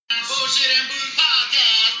Bullshit and Booze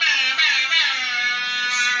Podcast.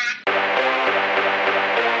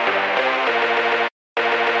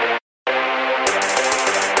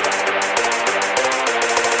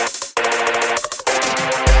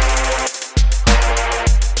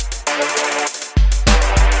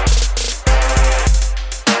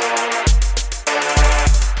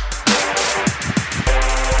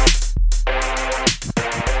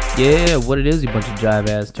 Yeah, what it is, you bunch of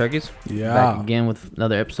jive-ass turkeys. Yeah. Back again with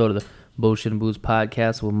another episode of the Bullshit and Booze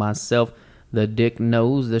Podcast with myself, the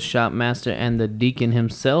Dicknose, the Shopmaster, and the Deacon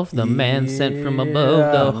himself, the man sent from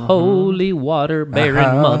above, the holy water-bearing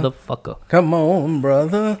motherfucker. Come on,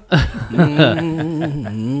 brother.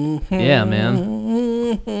 Yeah,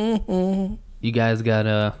 man. You guys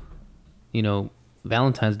got,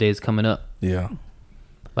 Valentine's Day is coming up. Yeah.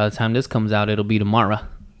 By the time this comes out, it'll be tomorrow.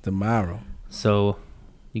 Tomorrow. So,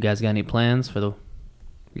 you guys got any plans for your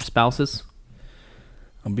spouses?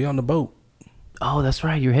 I'll be on the boat. Oh, that's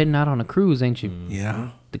right. You're heading out on a cruise, ain't you?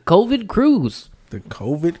 Yeah. The COVID cruise. The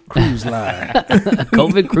COVID cruise line.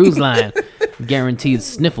 COVID cruise line. Guaranteed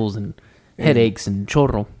sniffles and headaches and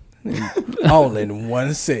chorro. All in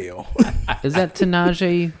one sail. Is that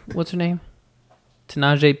Tanaje? What's her name?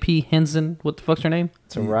 Tanaje P. Henson. What the fuck's her name?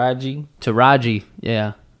 Taraji.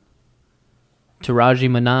 Yeah. Taraji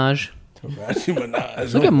Minaj.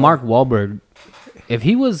 Look at Mark Wahlberg. If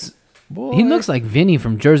he was... Boy, he looks like Vinny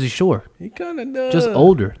from Jersey Shore. He kind of does. Just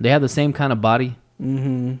older. They have the same kind of body.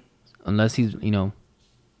 Mm-hmm. Unless he's,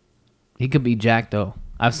 he could be jacked, though.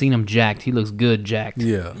 I've seen him jacked. He looks good jacked.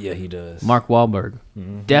 Yeah. Yeah, he does. Mark Wahlberg.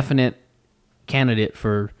 Definite candidate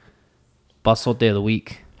for Pasote of the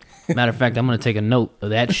Week. Matter of fact, I'm going to take a note of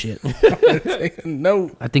that shit. Take a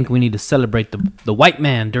note. I think we need to celebrate the white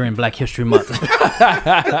man during Black History Month.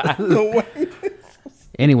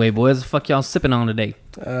 Anyway, boys, the fuck y'all sipping on today?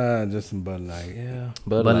 Just some Bud Light. Yeah.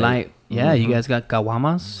 Bud Light. Yeah, you guys got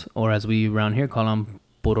caguamas, or as we around here call them,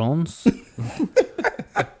 purons.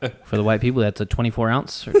 For the white people, that's a 24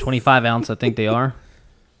 ounce or 25 ounce, I think they are.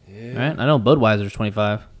 Yeah. Right? I know Budweiser's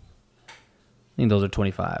 25. I think those are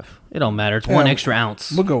 25. It don't matter. It's one extra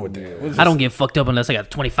ounce. We'll go with that. I don't get fucked up unless I got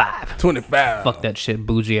 25. 25. Fuck that shit,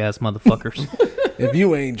 bougie ass motherfuckers. If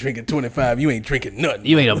you ain't drinking 25, you ain't drinking nothing.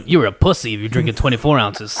 You're a pussy if you're drinking 24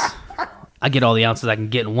 ounces. I get all the ounces I can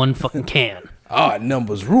get in one fucking can. Odd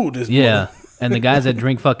numbers rule this Yeah. And the guys that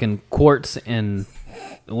drink fucking quarts and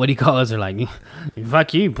what do you call us? They're like,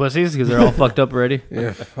 fuck you, pussies, because they're all fucked up already.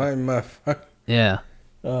 Yeah, find my fuck. Yeah.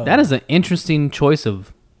 That is an interesting choice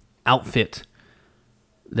of outfit.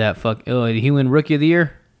 That fuck. Oh, did he win Rookie of the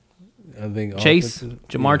Year? I think Chase?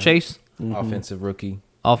 Jamar Chase? Offensive rookie.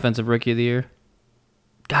 Offensive Rookie of the Year.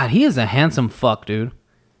 God, he is a handsome fuck, dude.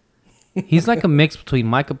 He's like a mix between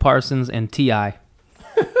Micah Parsons and T.I.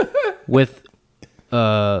 with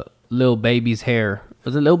Lil Baby's hair.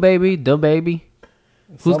 Was it Lil Baby? The Baby?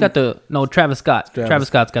 Who's got the... No, Travis Scott. Travis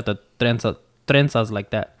Scott's got the trenzas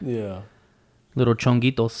like that. Yeah. Little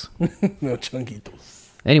chonguitos. No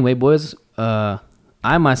chunkitos. Anyway, boys, I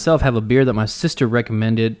myself have a beer that my sister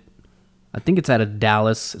recommended. I think it's out of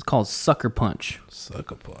Dallas. It's called Sucker Punch.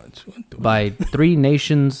 Sucker Punch. What the By Three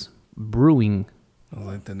Nations Brewing. I was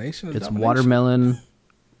like the Nation of It's Domination.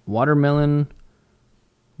 watermelon,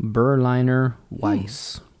 Berliner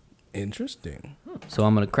Weiss. Interesting. So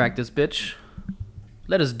I'm going to crack this bitch.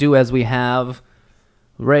 Let us do as we have.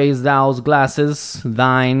 Raise thou's glasses,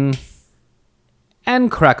 thine, and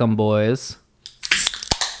crack 'em, boys.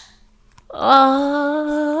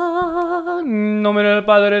 Nomine del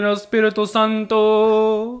Padre y del Espíritu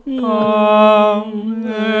Santo.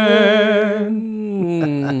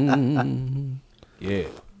 Amen. Yeah.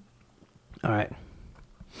 All right.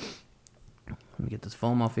 Let me get this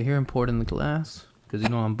foam off of here and pour it in the glass. Because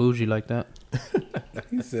I'm bougie like that.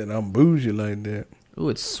 He said I'm bougie like that. Ooh,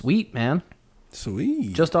 it's sweet, man.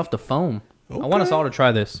 Sweet. Just off the foam. I want us all to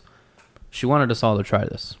try this. She wanted us all to try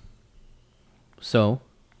this. So,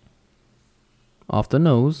 off the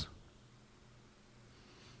nose.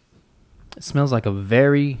 It smells like a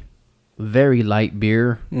very, very light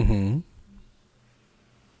beer. Mm-hmm.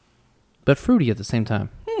 But fruity at the same time.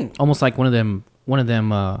 Almost like one of them,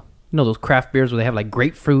 those craft beers where they have like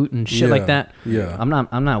grapefruit and shit like that. Yeah. I'm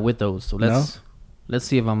not with those. So let's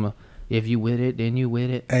see if you with it, then you with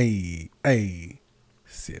it. Hey.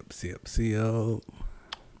 Sip.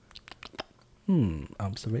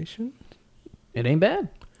 Observation? It ain't bad.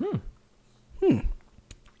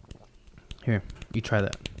 Here, you try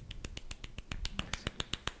that.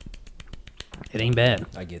 It ain't bad.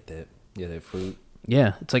 I get that. Yeah, that fruit.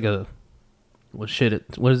 Yeah, it's like a... What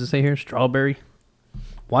does it say here? Strawberry?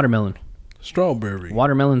 Watermelon. Strawberry.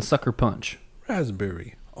 Watermelon sucker punch.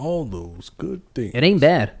 Raspberry. All those good things. It ain't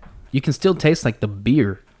bad. You can still taste like the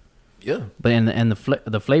beer, Yeah. but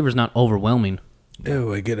the flavor's not overwhelming.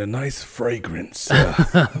 Ew, I get a nice fragrance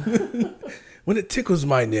when it tickles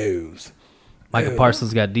my nose. Micah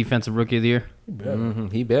Parsons got Defensive Rookie of the Year.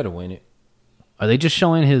 He better win it. Are they just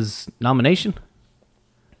showing his nomination?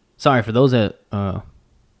 Sorry for those that,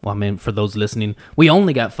 for those listening, we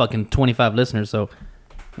only got fucking 25 listeners, so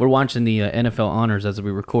we're watching the NFL honors as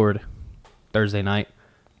we record Thursday night.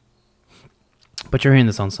 But you're hearing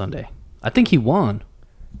this on Sunday. I think he won.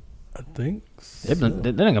 I think They're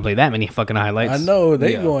not gonna play that many fucking highlights. I know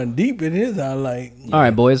they Yeah. going deep in his highlight. All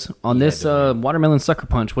right, boys. On this watermelon sucker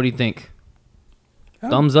punch, what do you think?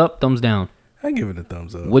 Thumbs up, thumbs down. I give it a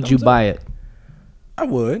thumbs up. Would you buy it? I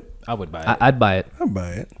would. I would buy it. I'd buy it. I'd buy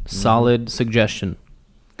it. Solid suggestion.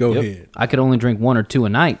 Go Yep. ahead. I could only drink 1 or 2 a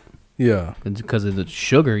night Yeah. because of the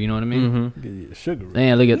sugar. You know what I mean? Get you sugar.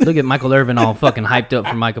 Man, look at Michael Irvin all fucking hyped up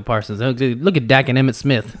for Micah Parsons. Look at Dak and Emmett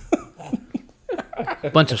Smith.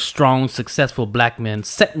 Bunch of strong, successful black men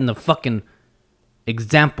setting the fucking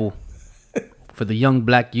example for the young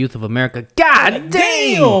black youth of America. God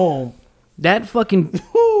damn! That fucking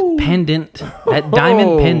pendant, that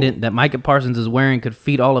diamond pendant that Micah Parsons is wearing could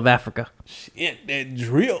feed all of Africa. Shit, that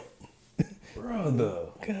drill. Brother.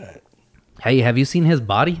 God. Hey, have you seen his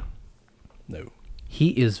body? No. He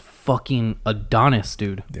is fucking Adonis,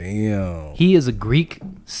 dude. Damn. He is a Greek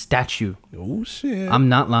statue. Oh, shit. I'm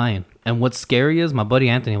not lying. And what's scary is my buddy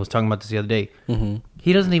Anthony was talking about this the other day. Mm-hmm.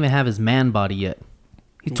 He doesn't even have his man body yet.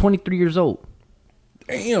 He's 23 years old.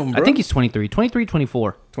 Damn, bro. I think he's 23,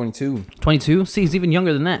 24. 22. 22? See, he's even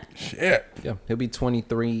younger than that. Shit. Yeah. He'll be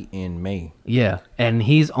 23 in May. Yeah, and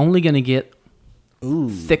he's only going to get Ooh.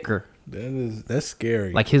 thicker. That's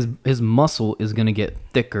scary. Like his muscle is going to get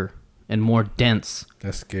thicker and more dense.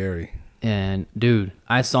 That's scary. And dude,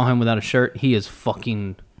 I saw him without a shirt. He's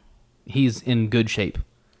in good shape.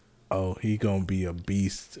 Oh, he gonna be a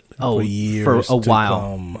beast Oh, for years for a to while.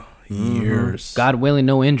 come. Years. God willing,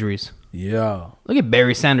 no injuries. Yeah. Look at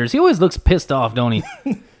Barry Sanders. He always looks pissed off, don't he?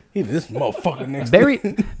 He this motherfucker next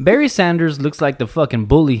Barry Sanders looks like the fucking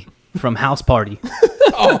bully from House Party.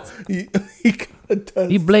 Oh, he kinda does.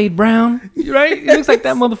 He Blade Brown, right? He looks like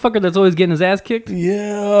that motherfucker that's always getting his ass kicked.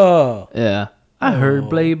 Yeah. Yeah. I heard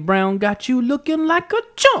Blade Brown got you looking like a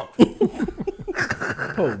chump.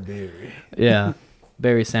 Oh, Barry. Yeah.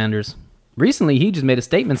 Barry Sanders. Recently, he just made a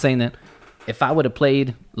statement saying that if I would have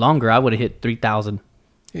played longer, I would have hit 3,000.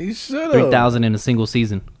 He should have. 3,000 in a single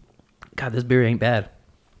season. God, this beer ain't bad.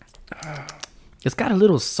 It's got a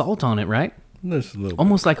little salt on it, right? Just a little.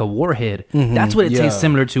 Almost like a warhead. That's what it tastes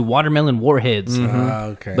similar to, watermelon warheads.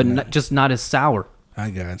 Okay. But just not as sour. I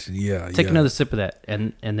got you. Yeah. Take another sip of that,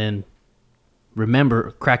 and then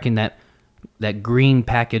remember cracking that green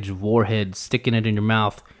package of warhead, sticking it in your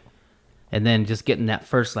mouth, and then just getting that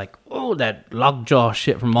first that lockjaw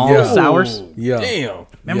shit from all the sours. Yeah. Damn.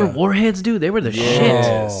 Remember warheads, dude? They were the shit.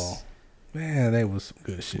 Oh, man, that was some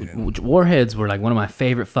good shit. Warheads were like one of my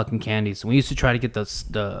favorite fucking candies. We used to try to get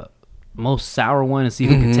the most sour one and see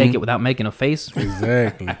who could take it without making a face.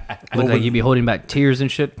 Exactly. Look like you'd be holding back tears and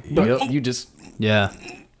shit. Yep. You just. Yeah.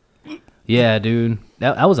 Yeah, dude.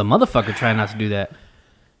 That was a motherfucker trying not to do that.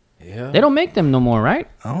 Yeah. They don't make them no more, right?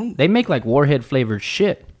 I don't, They make like warhead flavored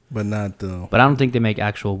shit, but not the. but I don't think they make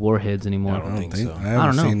actual warheads anymore. I don't think so. I haven't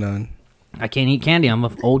don't know. seen none. I can't eat candy. I'm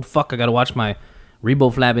an old fuck. I gotta watch my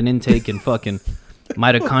riboflavin intake and fucking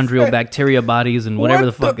mitochondrial bacteria bodies and whatever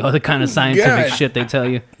the fuck other kind of scientific God. shit they tell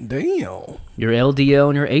you. Damn. Your LDL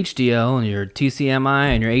and your HDL and your TCMI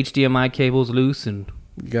and your HDMI cables loose and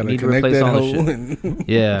You gotta need to connect replace that all this hole shit. and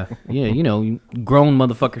Yeah, you know, grown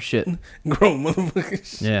motherfucker shit. grow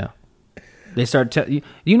motherfuckers. Yeah. They start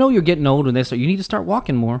you know you're getting old when they start. You need to start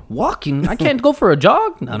walking more. Walking? I can't go for a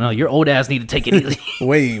jog. No, your old ass need to take it easy.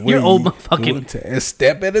 Wait. Your old motherfucking, A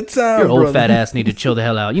step at a time. your old brother. fat ass need to chill the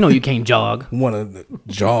hell out. You know you can't jog. Want to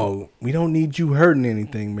jog? We don't need you hurting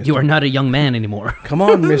anything, Mister. You are not a young man anymore. Come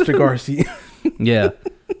on, Mr. Garcia. Yeah,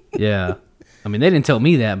 yeah. I mean, they didn't tell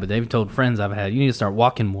me that, but they've told friends I've had. You need to start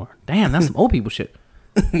walking more. Damn, that's some old people shit.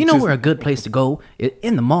 You know where a good place to go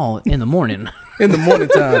in the mall in the morning. In the morning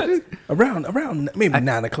time, around maybe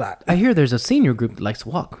 9 o'clock. I hear there's a senior group that likes to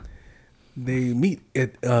walk. They meet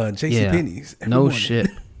at J.C. Yeah. Penney's. every No morning. shit.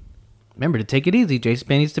 Remember to take it easy.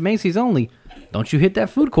 JCPenney's to Macy's only. Don't you hit that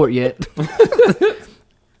food court yet.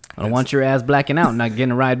 I don't want your ass blacking out and not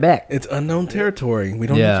getting a ride back. It's unknown territory. We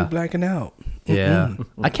don't Yeah. need you blacking out. Yeah.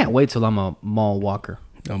 I can't wait till I'm a mall walker.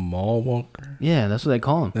 A mall walker. Yeah, that's what they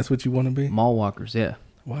call them. That's what you want to be. Mall walkers, yeah.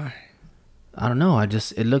 Why? I don't know.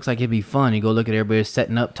 It looks like it'd be fun. You go look at everybody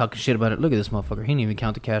setting up, talking shit about it. Look at this motherfucker. He didn't even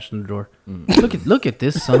count the cash in the door. Look at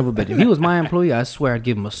this son of a bitch. If he was my employee, I swear I'd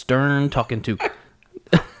give him a stern talking to.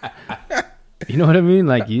 You know what I mean?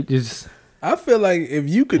 Like, you just... I feel like if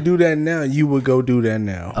you could do that now, you would go do that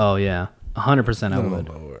now. Oh, yeah. 100% I would.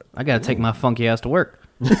 Lord. I got to take my funky ass to work.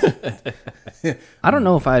 I don't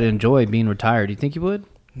know if I'd enjoy being retired. Do you think you would?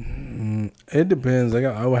 It depends.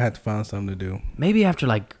 I would have to find something to do. Maybe after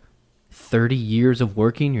like 30 years of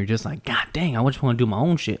working, you're just like, God dang, I just want to do my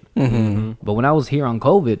own shit. But when I was here on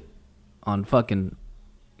COVID, on fucking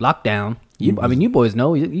lockdown, you boys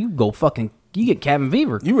know, you go fucking, you get cabin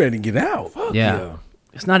fever. You ready to get out? Yeah.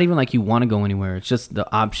 It's not even like you want to go anywhere. It's just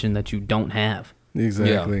the option that you don't have.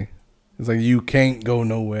 Exactly. Yeah. It's like you can't go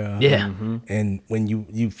nowhere. Yeah. And when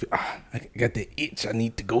you feel, I got the itch, I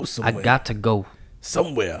need to go somewhere. I got to go.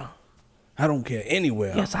 Somewhere. I don't care,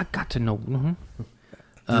 anywhere. Yes, I got to know.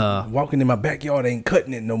 Walking in my backyard ain't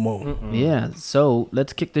cutting it no more. Yeah, so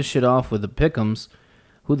let's kick this shit off with the pick'ems.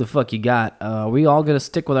 Who the fuck you got? We all gonna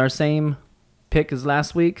stick with our same pick as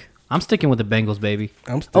last week? I'm sticking with the Bengals, baby.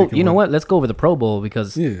 You know what? Let's go over the Pro Bowl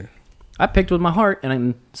because I picked with my heart, and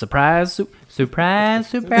I'm surprise,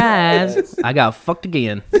 I got fucked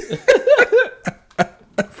again.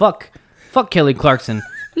 Fuck Kelly Clarkson.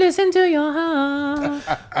 Listen to your heart.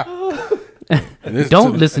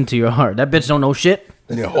 Don't listen to your heart. That bitch don't know shit.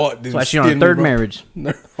 And your heart That's why she's on her third marriage.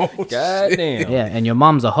 God damn. Yeah, and your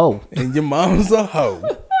mom's a hoe. And your mom's a hoe.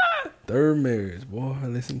 Third marriage, boy.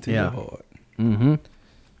 Listen to your heart.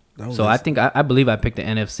 So I think I believe I picked the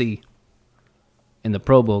NFC in the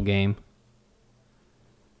Pro Bowl game.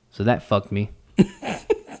 So that fucked me.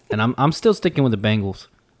 And I'm still sticking with the Bengals.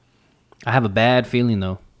 I have a bad feeling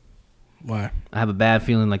though. Why? I have a bad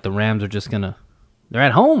feeling like the Rams are just they're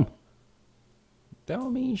at home. That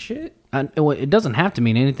don't mean shit. It doesn't have to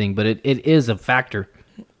mean anything, but it is a factor.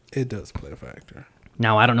 It does play a factor.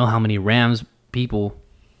 Now, I don't know how many Rams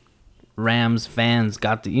fans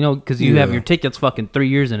got to, because you have your tickets fucking 3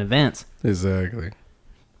 years in advance. Exactly.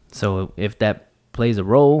 So if that plays a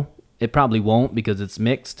role, it probably won't because it's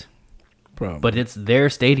mixed. Probably. But it's their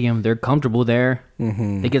stadium. They're comfortable there.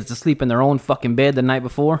 They get to sleep in their own fucking bed the night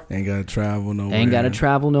before. Ain't got to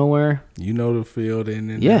travel nowhere. You know the field in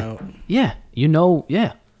and out. Yeah.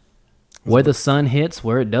 Where the sun hits,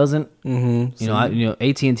 where it doesn't.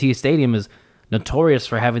 AT&T Stadium is notorious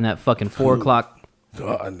for having that fucking 4 o'clock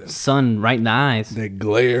sun right in the eyes. That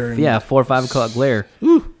glare. 4 or 5 o'clock glare.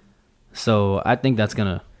 So I think that's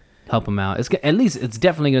going to help them out. It's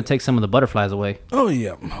definitely going to take some of the butterflies away. Oh,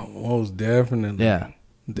 yeah. Most definitely. Yeah.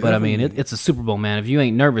 Definitely. But I mean, it's a Super Bowl, man. If you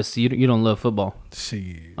ain't nervous, you don't love football.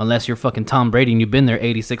 Shit. Unless you're fucking Tom Brady and you've been there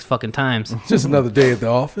 86 fucking times. Just another day at the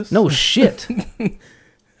office. No shit.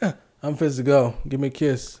 I'm fit to go. Give me a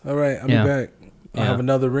kiss. All right, I'll be back. I'll have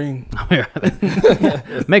another ring.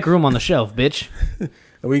 Make room on the shelf, bitch.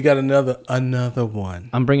 We got another one.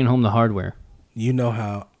 I'm bringing home the hardware. You know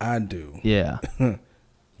how I do. Yeah.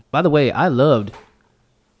 By the way, I loved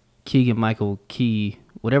Keegan-Michael Key,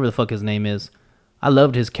 whatever the fuck his name is. I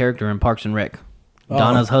loved his character in Parks and Rec.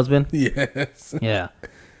 Donna's husband. Yes. Yeah.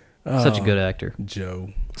 Such a good actor. Joe.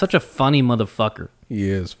 Such a funny motherfucker. He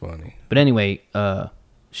is funny. But anyway,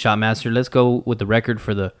 Shotmaster, let's go with the record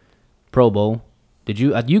for the Pro Bowl. Did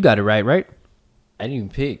you got it right? I didn't even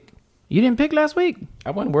pick. You didn't pick last week?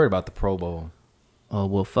 I wasn't worried about the Pro Bowl. Oh,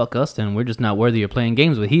 well, fuck us then. We're just not worthy of playing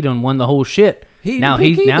games with. He done won the whole shit. He didn't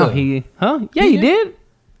pick either. Huh? Yeah, he did.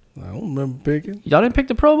 I don't remember picking. Y'all didn't pick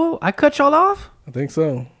the Pro Bowl? I cut y'all off? I think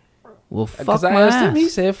so. Well, fuck Because I my asked him, ass. he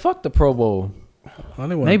said, fuck the Pro Bowl.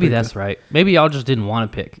 Maybe that's right. Maybe y'all just didn't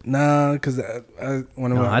want to pick. Nah, because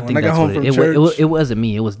when I got home from church, it wasn't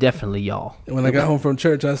me. It was definitely y'all. When I got home from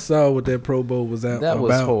church, I saw what that Pro Bowl was about. That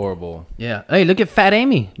was horrible. Yeah. Hey, look at Fat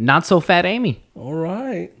Amy. Not so Fat Amy. All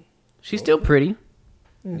right. She's still pretty.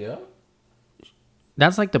 Yeah.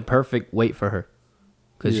 That's like the perfect weight for her.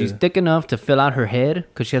 Because she's thick enough to fill out her head.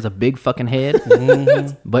 Because she has a big fucking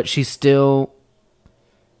head. But she's still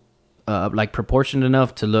like proportioned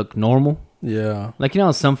enough to look normal. Yeah. Like,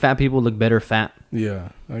 some fat people look better fat. Yeah,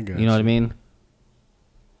 I guess. You know what I mean?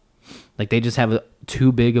 Like, they just have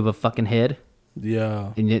too big of a fucking head.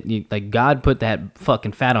 Yeah. And like, God put that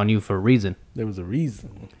fucking fat on you for a reason. There was a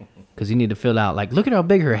reason. Because you need to fill out, like, look at how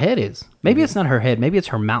big her head is. Maybe it's not her head. Maybe it's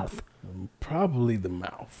her mouth. Probably the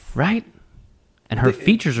mouth. Right? And her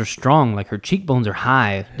features are strong. Like, her cheekbones are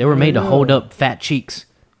high. They were made to hold up fat cheeks.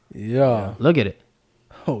 Yeah. Look at it.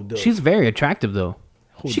 Hold up. She's very attractive, though.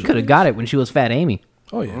 She could have got it when she was Fat Amy.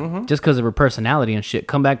 Oh, yeah. Just because of her personality and shit.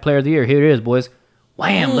 Comeback player of the year. Here it is, boys.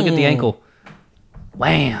 Wham! Look at the ankle.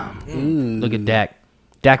 Wham! Look at Dak.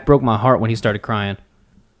 Dak broke my heart when he started crying.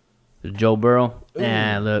 Joe Burrow.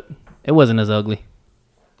 Nah, look, it wasn't as ugly.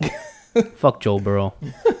 Fuck Joe Burrow.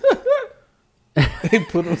 They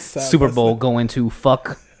put him side Super by Bowl side. going to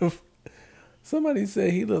fuck. Somebody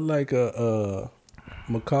said he looked like a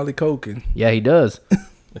Macaulay Culkin. Yeah, he does.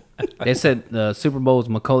 They said the Super Bowl was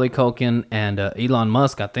Macaulay Culkin and Elon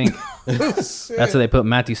Musk, I think. That's what they put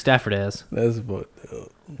Matthew Stafford as. That's fucked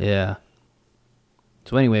up. Yeah.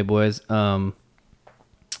 So anyway, boys,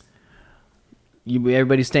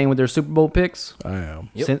 everybody staying with their Super Bowl picks? I am.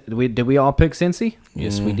 Yep. Did we all pick Cincy?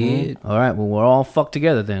 Yes, we did. All right, well, we're all fucked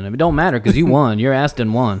together then. It don't matter because you won. Your ass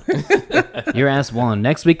done won. Your ass won.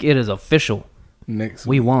 Next week, it is official.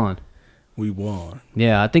 We won. We won.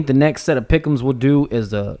 Yeah, I think the next set of pick'ems we'll do is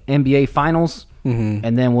the NBA Finals,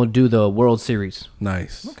 and then we'll do the World Series.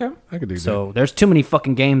 Nice. Okay. I could do that. So there's too many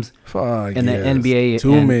fucking games Fuck in the yes. NBA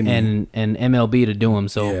Too many. and MLB to do them.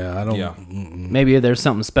 So yeah, I don't. Yeah. maybe there's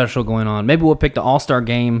something special going on. Maybe we'll pick the All-Star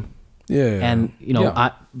game Yeah. and Yeah. We'll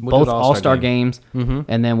do both the All-Star All-Star game. games,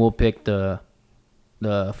 and then we'll pick the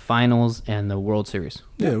Finals and the World Series.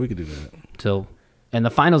 yeah, we could do that. So, and the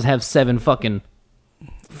Finals have 7 fucking,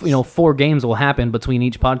 4 games will happen between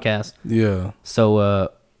each podcast. Yeah. So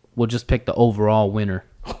we'll just pick the overall winner.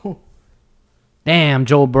 Damn,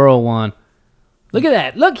 Joe Burrow won. Look at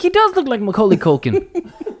that. Look, he does look like Macaulay Culkin.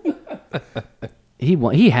 He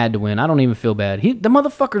won. He had to win. I don't even feel bad. The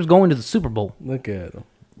motherfucker's going to the Super Bowl. Look at him.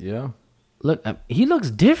 Yeah. Look, he looks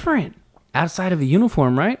different outside of a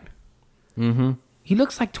uniform, right? Mm-hmm. He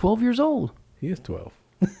looks like 12 years old. He is 12.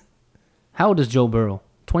 How old is Joe Burrow?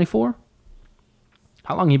 24?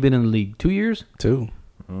 How long he been in the league? 2 years? 2.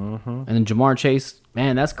 And then Jamar Chase,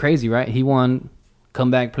 man, that's crazy, right? He won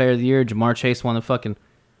Comeback Player of the Year. Jamar Chase won the fucking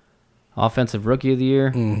Offensive Rookie of the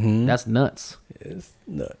Year. Mm-hmm. That's nuts. It's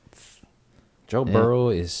nuts. Joe Yeah. Burrow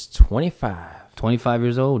is 25. 25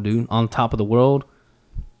 years old, dude, on top of the world.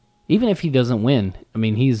 Even if he doesn't win, I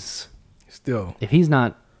mean, Still. if he's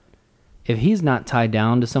not tied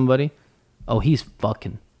down to somebody, he's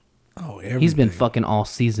fucking. Oh, everything. He's been fucking all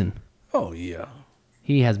season. Oh, yeah.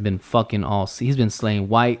 He has been fucking he's been slaying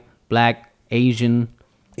white, black, Asian,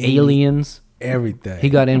 aliens. Everything. He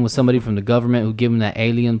got in with somebody from the government who gave him that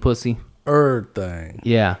alien pussy. Everything.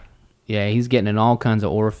 Yeah. Yeah, he's getting in all kinds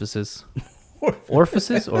of orifices.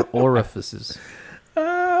 Orifices or orifices?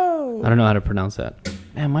 Oh. I don't know how to pronounce that.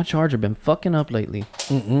 Man, my charger been fucking up lately.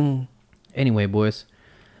 Anyway, boys.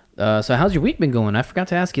 So how's your week been going? I forgot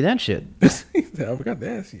to ask you that shit. I forgot to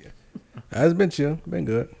ask you. It's been chill. Been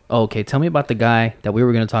good. Okay, tell me about the guy that we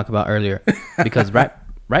were going to talk about earlier. Because right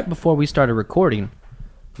before we started recording,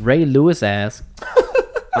 Ray Lewis asked,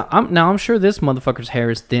 I'm sure this motherfucker's hair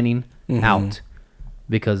is thinning out.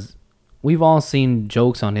 Because we've all seen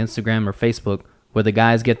jokes on Instagram or Facebook where the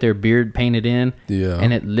guys get their beard painted in. Yeah.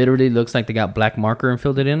 And it literally looks like they got black marker and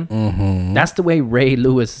filled it in. Mm-hmm. That's the way Ray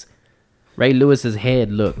Lewis's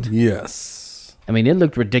head looked. Yes. I mean, it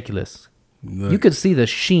looked ridiculous. Look. You could see the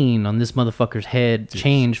sheen on this motherfucker's head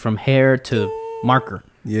change from hair to marker.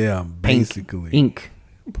 Yeah, Paint, basically. ink.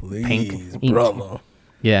 Please, Pink ink. brother.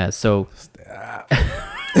 Yeah, so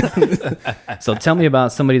so tell me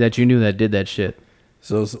about somebody that you knew that did that shit.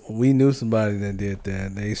 So we knew somebody that did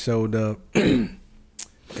that. They showed up,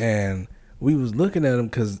 and we was looking at them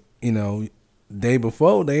because day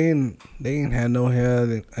before they ain't had no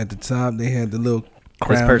hair at the top. They had the little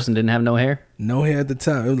crown. This person didn't have no hair? No hair at the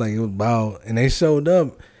top. It was bald, and they showed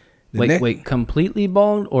up. Wait, completely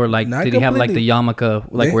bald, or like Not did he have like the completely. yarmulke,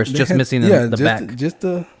 like where it's They just had- missing the back? Just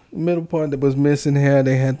the middle part that was missing hair.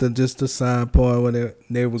 They had just the side part where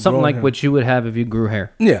they were Something growing like hair. what you would have if you grew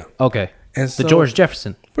hair. Yeah, Okay, and the George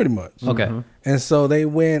Jefferson. pretty much. Okay, And so they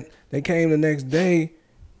came the next day,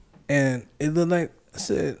 and it looked like, I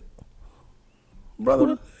said,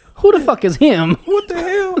 brother, who the fuck is him? what the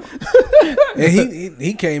hell? And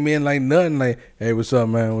he came in like nothing, like, hey, what's up,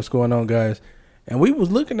 man? What's going on, guys? And we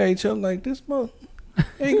was looking at each other like, this mother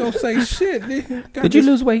ain't gonna say shit. Did you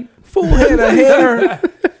lose weight? Full head of hair.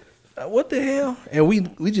 What the hell? And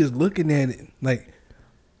we just looking at it like,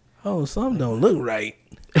 oh, something don't look right.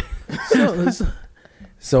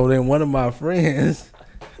 So then one of my friends,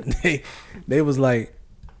 they was like,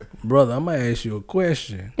 brother, I'm gonna ask you a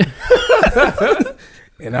question.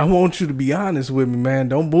 And I want you to be honest with me, man.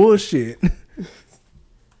 Don't bullshit.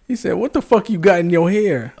 He said, what the fuck you got in your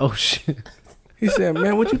hair? Oh shit! He said,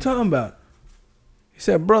 man, what you talking about? He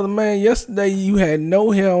said, brother, man, yesterday you had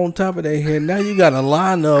no hair on top of that hair. Now you got a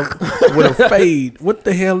line up with a fade. What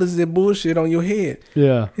the hell is that bullshit on your head?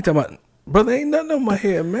 Yeah. He talking about, brother, ain't nothing on my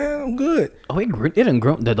hair, man. I'm good. Oh, it didn't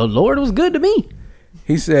grow. The Lord was good to me.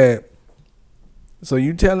 He said, So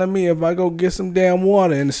you telling me if I go get some damn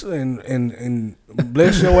water and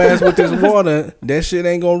bless your ass with this water, that shit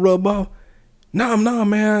ain't gonna rub off? No,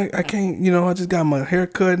 man, I can't. I just got my hair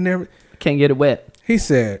cut and everything. Can't get it wet. He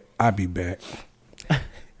said, "I'll be back."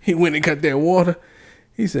 He went and got that water.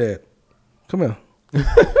 He said, "Come here,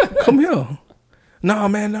 come here." No,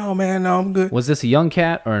 man, no, I'm good. Was this a young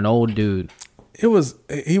cat or an old dude? He was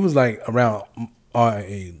like around our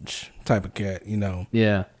age type of cat,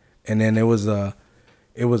 Yeah. And then it was a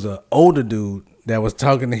older dude that was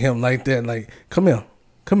talking to him like that, like, come here.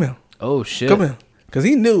 Oh shit. Come here. Cause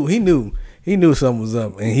he knew something was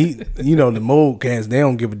up. And the mold cats, they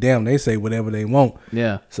don't give a damn. They say whatever they want.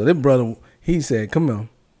 Yeah. So that brother, he said, come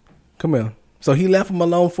here. So he left him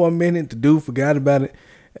alone for a minute. The dude forgot about it.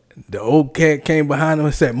 The old cat came behind him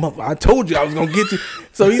and said, "Mother, I told you I was gonna get you."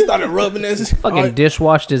 So he started rubbing that shit. Fucking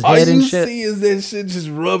dishwashed his head and shit. All you see is that shit just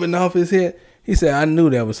rubbing off his head. He said, "I knew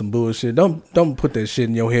that was some bullshit. Don't put that shit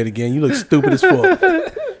in your head again. You look stupid as fuck."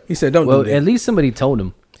 He said, "Don't do that." At least somebody told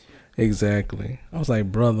him. Exactly. I was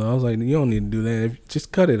like, brother, you don't need to do that.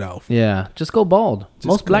 Just cut it off. Yeah, just go bald.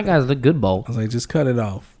 Most black guys look good bald. I was like, just cut it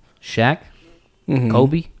off. Shaq,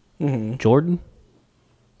 Kobe, Jordan,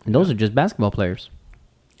 and those are just basketball players.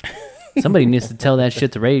 Somebody needs to tell that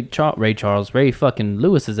shit to Ray fucking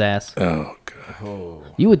Lewis's ass. Oh god.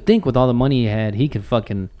 You would think with all the money he had, he could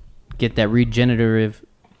fucking get that regenerative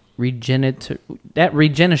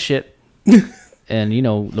shit. And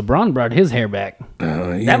LeBron brought his hair back.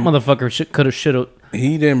 That motherfucker should have.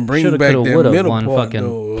 He didn't bring back that middle won part, fucking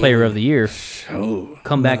though. Player of the Year. Oh,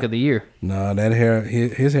 Comeback of the year. Nah, that hair,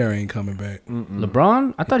 his hair ain't coming back.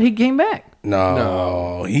 LeBron, I thought he came back.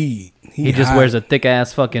 No. He just wears a thick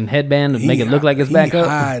ass fucking headband to make it look like it's back up. He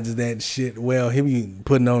hides that shit well. He be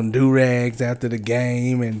putting on do-rags after the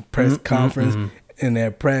game and press conference and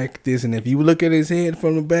that practice. And if you look at his head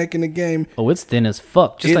from the back in the game, it's thin as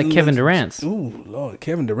fuck, just like Kevin Durant's. Ooh, Lord,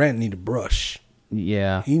 Kevin Durant need a brush.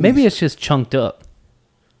 Yeah, maybe it's just chunked up.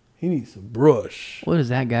 He needs a brush. What is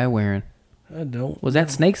that guy wearing? I don't. Was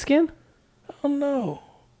that snakeskin? I don't know.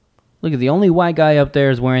 Look at the only white guy up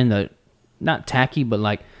there is wearing the, not tacky, but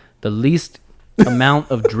like the least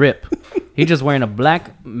amount of drip. He's just wearing a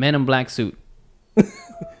black Men in Black suit.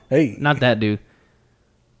 Hey, not that dude.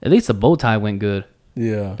 At least the bow tie went good.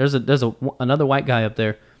 Yeah. There's another white guy up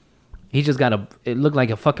there. He just got it looked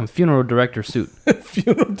like a fucking funeral director suit.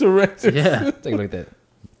 Funeral director. Yeah. Take a look at that.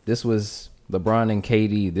 This was LeBron and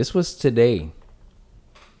KD. This was today.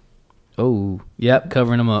 Oh, yep,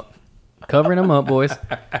 covering them up. Covering them up, boys.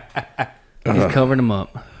 He's covering them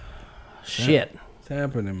up. Shit. What's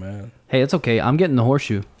happening, man? Hey, it's okay. I'm getting the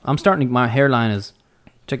horseshoe. My hairline is...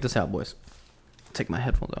 Check this out, boys. Take my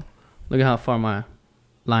headphones off. Look at how far my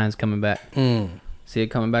line's coming back. See it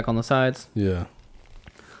coming back on the sides? Yeah.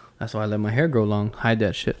 That's why I let my hair grow long. Hide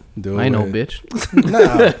that shit. Do I ain't no it. bitch.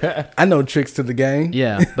 Nah, I know tricks to the game.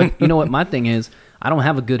 Yeah, but you know what my thing is? I don't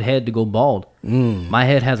have a good head to go bald. My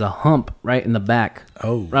head has a hump right in the back.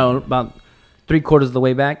 Oh. Right about 3/4 of the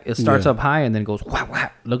way back. It starts up high and then goes whap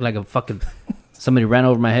whap. Look like a fucking... Somebody ran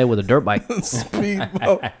over my head with a dirt bike.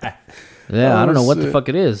 Speedboat. Yeah, I don't know what the shit. fuck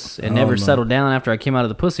it is. It never settled down after I came out of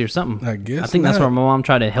the pussy or something. I guess I think that's not. where my mom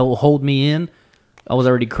tried to hold me in. I was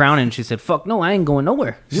already crowning. She said, "Fuck no, I ain't going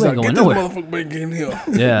nowhere. She's You ain't like, going get this nowhere." motherfucker back in here.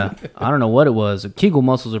 Yeah, I don't know what it was. The Kegel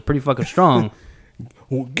muscles are pretty fucking strong.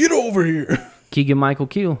 Well, get over here. Keegan Michael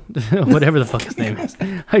Keel, whatever the fuck his name is.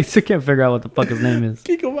 I still can't figure out what the fuck his name is.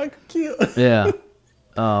 Kiko Michael Kill. Yeah.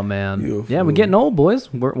 Oh man. You a Yeah, we're fool. getting old,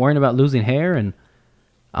 boys. We're worrying about losing hair, and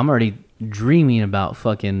I'm already dreaming about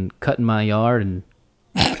fucking cutting my yard and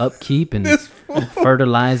upkeep and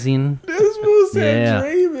fertilizing. This fool said Yeah.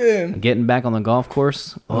 dreaming. Getting back on the golf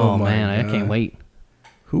course. Oh, my man, I God. can't wait.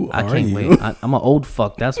 Who I are can't you? wait. I'm an old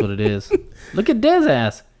fuck. That's what it is. Look at Dez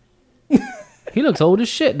ass. He looks old as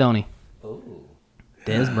shit, don't he? Oh.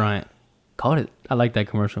 Dez Bryant. Caught it. I like that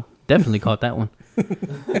commercial. Definitely caught that one.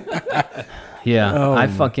 Yeah. Oh, I my.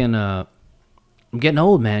 fucking I'm getting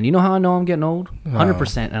old, man. You know how I know I'm getting old?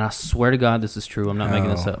 100%. And I swear to God this is true. I'm not making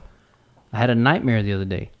this up. I had a nightmare the other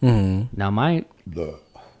day. Now my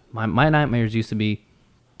nightmares used to be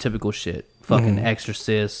typical shit. Fucking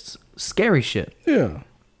exorcists, scary shit. Yeah.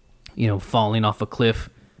 You know, falling off a cliff.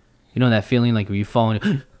 You know that feeling like when you fall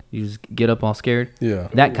and you just get up all scared? Yeah.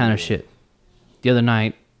 That kind of shit. The other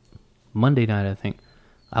night, Monday night, I think,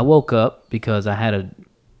 I woke up because I had a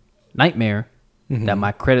nightmare that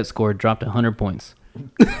my credit score dropped 100 points.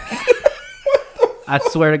 I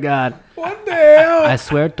swear to God. What the hell? I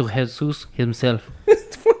swear to Jesus himself.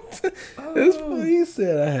 This fool, he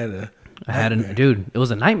said I had a... Dude, it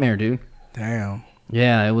was a nightmare, dude. Damn.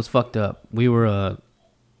 Yeah, it was fucked up. We were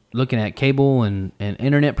looking at cable and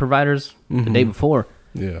internet providers the day before.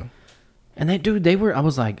 Yeah. And I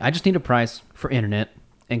was like, I just need a price for internet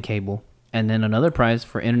and cable, and then another price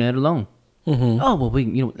for internet alone. Oh,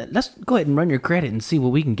 well, let's go ahead and run your credit and see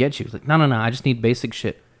what we can get you. It's like, no, I just need basic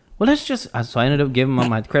shit. Well, so I ended up giving them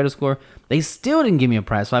my credit score. They still didn't give me a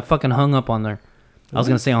price, so I fucking hung up on there. I was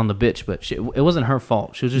going to say on the bitch, but it wasn't her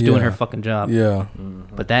fault. She was just doing her fucking job. Yeah.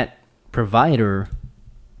 But that provider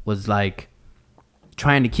was like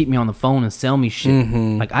trying to keep me on the phone and sell me shit.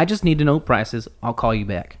 Like, I just need to know prices. I'll call you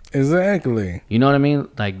back. Exactly. You know what I mean?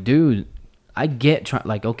 Like, dude, I get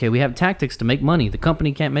okay, we have tactics to make money. The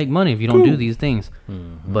company can't make money if you don't do these things.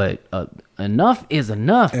 But enough is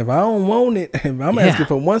enough. If I don't want it, if I'm asking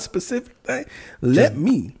for one specific thing, let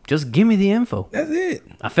me. Just give me the info. That's it.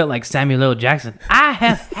 I felt like Samuel L. Jackson. I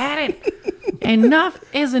have had it. Enough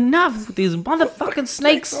is enough with these motherfucking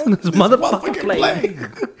snakes. This motherfucking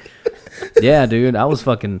plague. Yeah, dude, I was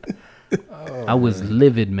fucking... I was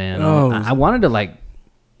livid, man. I wanted to, like,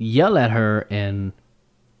 yell at her and,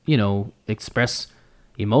 express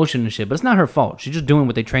emotion and shit, but it's not her fault. She's just doing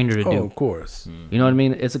what they trained her to do. Oh, of course. You know what I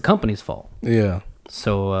mean? It's a company's fault. Yeah.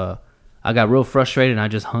 So I got real frustrated and I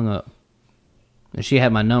just hung up. And she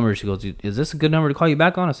had my number. She goes, "Is this a good number to call you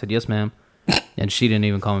back on?" I said, "Yes, ma'am." And she didn't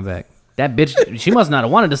even call me back. That bitch, she must not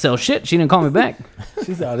have wanted to sell shit. She didn't call me back.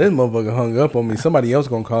 She said, "This motherfucker hung up on me. Somebody else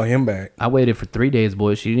gonna call him back." I waited for 3 days,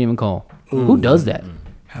 boys. She didn't even call. Who does that?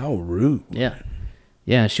 How rude. Yeah.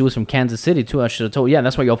 Yeah, she was from Kansas City, too. I should have told you. Yeah,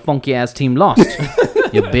 that's why your funky-ass team lost,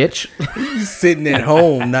 you bitch. Sitting at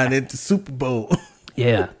home, not at the Super Bowl.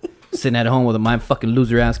 Yeah. Sitting at home with my fucking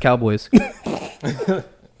loser-ass Cowboys. Yep.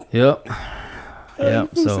 Yep.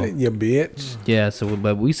 Who So, said you bitch? yeah,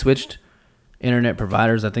 but we switched internet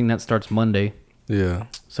providers. I think that starts Monday. Yeah.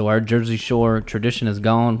 So our Jersey Shore tradition is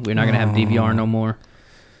gone. We're not going to have DVR no more.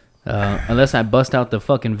 Unless I bust out the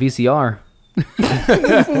fucking VCR.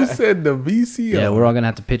 Who said the VCR? Yeah, we're all going to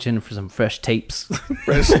have to pitch in for some fresh tapes.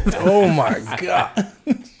 Oh my god.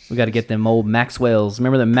 We got to get them old Maxwells.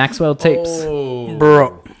 Remember the Maxwell tapes? Oh,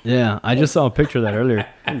 bro. Yeah, I just saw a picture of that earlier.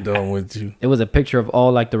 I'm done with you. It was a picture of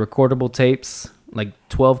all like the recordable tapes, like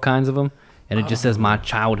 12 kinds of them, and it just says my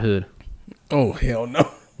childhood. Oh hell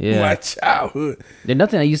no. Yeah. My childhood. There's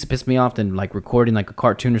nothing that used to piss me off than like recording like a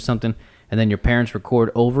cartoon or something, and then your parents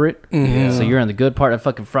record over it. So you're on the good part of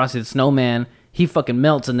fucking Frosty the Snowman. He fucking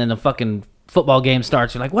melts, and then the fucking football game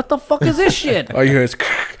starts. You're like, what the fuck is this shit? All you hear is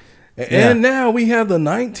and now we have the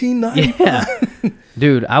 1990. Yeah.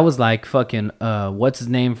 Dude, I was like fucking what's his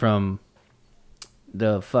name from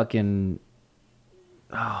the fucking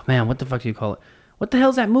oh man, what the fuck do you call it? What the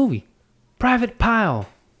hell's that movie? Private Pile.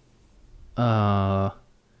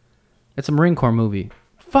 It's a Marine Corps movie.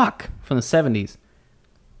 Fuck, from the 70s.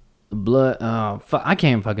 Blood fuck, I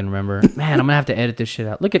can't fucking remember. Man, I'm gonna have to edit this shit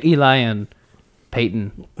out. Look at Eli and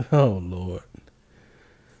Peyton. Oh lord.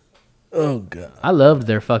 Oh god. I loved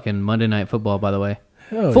their fucking Monday Night Football, by the way.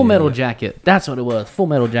 Hell Full yeah. Metal Jacket. That's what it was. Full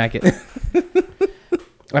Metal Jacket.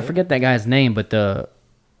 I forget that guy's name, but the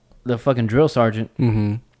fucking drill sergeant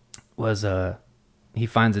was he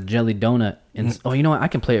finds a jelly donut and oh, you know what? I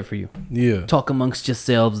can play it for you. Yeah. Talk amongst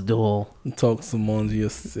yourselves, duel. Talk among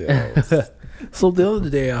yourselves. So the other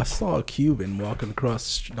day I saw a Cuban walking across the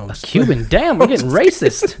street. No, A Cuban? Damn, we're getting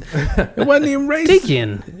racist. It wasn't even racist.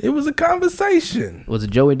 Deacon. It was a conversation. Was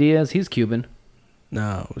it Joey Diaz? He's Cuban.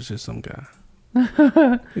 No, it was just some guy.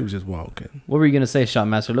 He was just walking. What were you gonna say,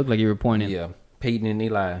 Shotmaster? Looked like you were pointing. Yeah. Peyton and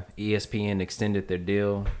Eli, ESPN extended their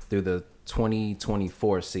deal through the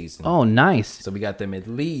 2024 season. Oh, nice. So we got them at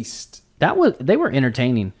least. They were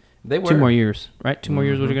entertaining. They were 2 more years, right? 2 more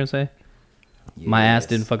years. What you gonna say? My ass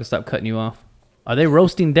didn't fucking stop cutting you off. Are they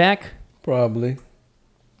roasting Dak? Probably.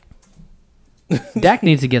 Dak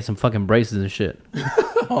needs to get some fucking braces and shit.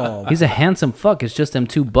 Oh, He's a handsome fuck. It's just them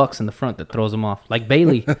 2 bucks in the front that throws him off. Like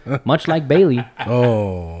Bailey. Much like Bailey.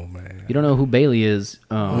 oh man. You don't know who Bailey is.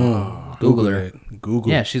 Google her. it.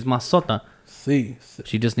 Google. Yeah, she's my sota. See.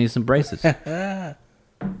 She just needs some braces. Let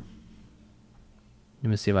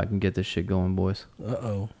me see if I can get this shit going, boys.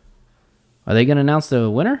 Uh-oh. Are they going to announce the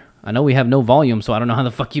winner? I know we have no volume, so I don't know how the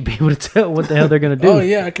fuck you'd be able to tell what the hell they're going to do. Oh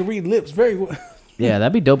yeah, I can read lips very well. Yeah,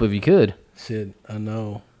 that'd be dope if you could. Shit, I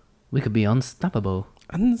know. We could be unstoppable.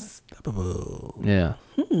 Unstoppable. Yeah.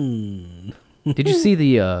 Did you see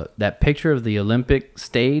the that picture of the Olympic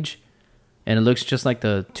stage? And it looks just like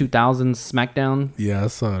the 2000s SmackDown Yeah, I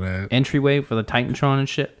saw that. entryway for the Titantron and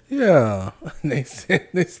shit. Yeah. They said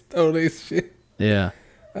they stole this shit. Yeah.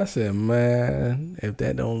 I said, man, if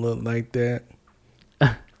that don't look like that,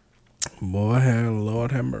 boy,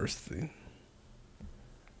 Lord have mercy.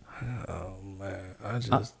 Oh man, I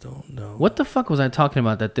just don't know. What the fuck was I talking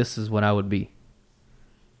about that this is what I would be?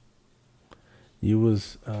 You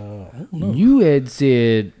was, I don't know. You had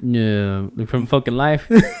said, no, from fucking life.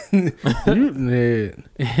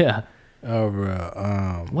 Yeah. Oh,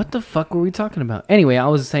 bro. What the fuck were we talking about? Anyway, I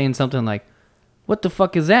was saying something like, what the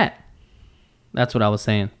fuck is that? That's what I was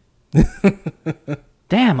saying.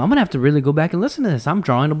 Damn, I'm going to have to really go back and listen to this. I'm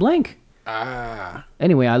drawing a blank.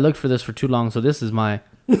 Anyway, I looked for this for too long, so this is my...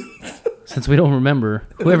 Since we don't remember,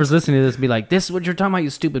 whoever's listening to this be like, this is what you're talking about, you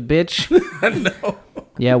stupid bitch. I know.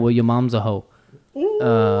 Yeah, well, your mom's a hoe.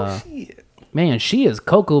 Shit. Man, she is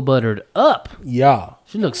cocoa buttered up. Yeah.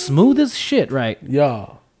 She looks smooth as shit, right?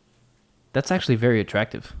 Yeah. That's actually very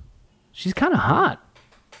attractive. She's kind of hot.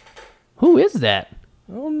 Who is that?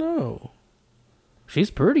 I don't know. She's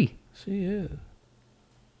pretty. She is.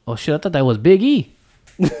 Oh, shit, I thought that was Big E.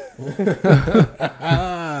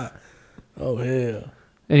 Oh, hell.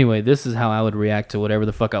 Anyway, this is how I would react to whatever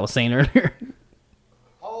the fuck I was saying earlier.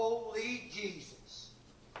 Holy Jesus.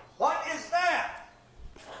 What is that?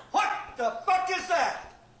 What the fuck is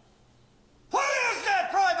that? What is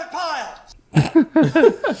that private pile?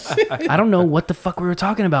 I don't know what the fuck we were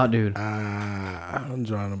talking about, dude. I'm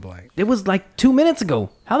drawing a blank. It was like 2 minutes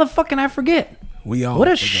ago. How the fuck can I forget? We all What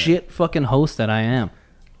a forgot. shit fucking host that I am.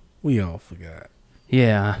 We all forgot.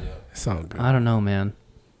 Yeah. It's all good. I don't know, man.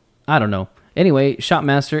 I don't know. Anyway,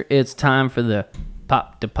 Shopmaster, it's time for the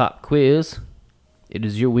pop quiz. It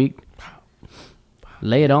is your week.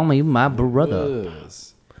 Lay it on me, my brother.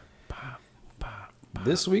 Quiz.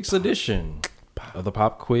 This week's edition of the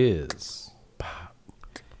pop quiz.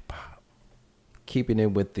 Keeping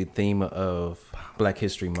it with the theme of Black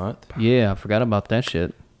History Month. Yeah, I forgot about that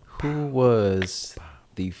shit. Who was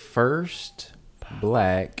the first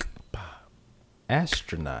black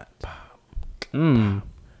astronaut?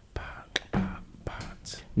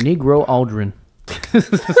 Negro Aldrin.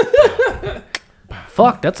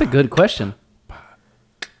 Fuck, that's a good question.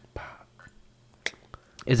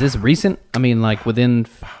 Is this recent? I mean, like within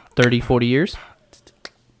 30, 40 years?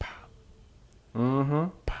 Mm-hmm.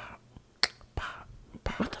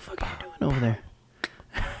 What the fuck are you doing over there?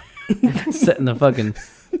 Setting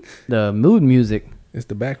the mood music. It's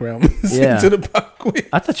the background music Yeah. to the pop quiz.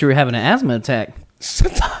 I thought you were having an asthma attack.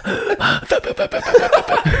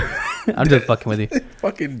 I'm just fucking with you.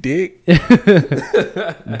 Fucking dick.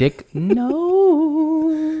 Dick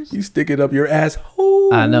nose. You stick it up your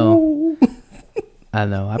asshole. I know.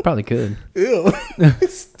 I probably could. Ew.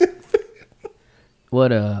 What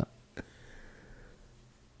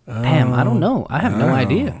Damn, I don't know. I have no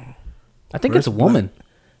idea. I think it's a woman.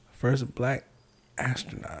 First black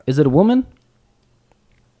astronaut. Is it a woman?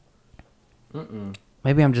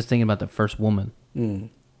 Maybe I'm just thinking about the first woman.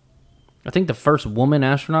 I think the first woman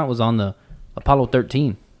astronaut was on the Apollo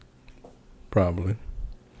 13. Probably.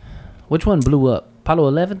 Which one blew up? Apollo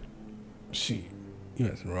 11? Shit. You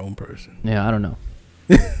asked the wrong person. Yeah, I don't know.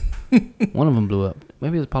 One of them blew up.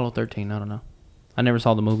 Maybe it was Apollo 13. I don't know. I never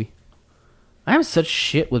saw the movie. I have such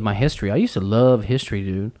shit with my history. I used to love history,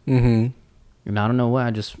 dude. Mm-hmm. And I don't know why.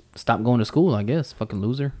 I just stopped going to school, I guess. Fucking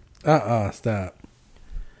loser. Stop.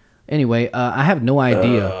 Anyway, I have no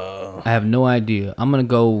idea. I have no idea. I'm gonna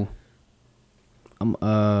go.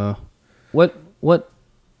 What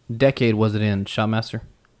decade was it in, Shotmaster?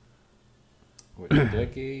 What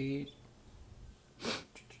decade?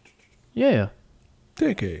 Yeah.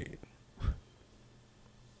 Decade.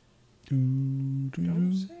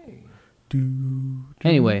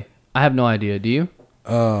 Anyway, I have no idea. Do you?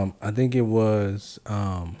 I think it was.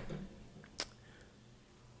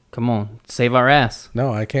 Come on, save our ass.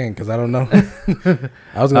 No, I can't because I don't know.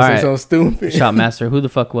 I was gonna say something stupid. Shotmaster, who the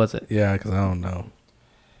fuck was it? Yeah, because I don't know.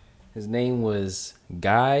 His name was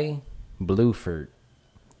Guy Bluford.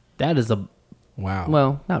 That is a Wow.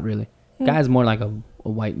 well, not really. Guy's more like a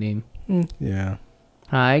white name. Yeah.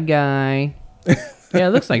 Hi, Guy. Yeah, it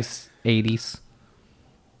looks like 80s.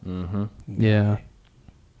 Mm-hmm. Yeah.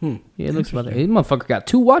 Yeah, it looks about that. This motherfucker got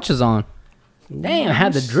 2 watches on. Damn,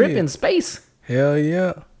 had the drip shit. in space. Hell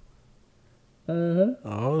yeah.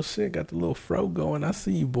 Oh shit, got the little fro going. I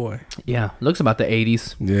see you, boy. Yeah, looks about the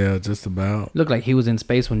 80s. Yeah, just about. Looked like he was in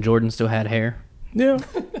space when Jordan still had hair. Yeah.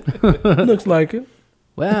 Looks like it.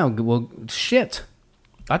 Wow, well, shit.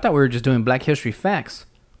 I thought we were just doing Black History facts.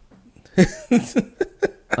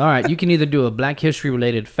 All right, you can either do a Black History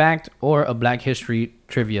related fact or a Black History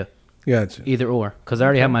trivia. Gotcha. Either or. Because I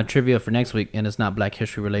already have my trivia for next week and it's not Black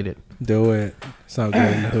History related. Do it. Sound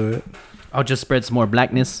good in the hood. I'll just spread some more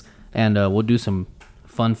blackness and we'll do some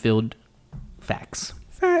fun-filled facts.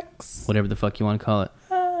 Facts. Whatever the fuck you want to call it.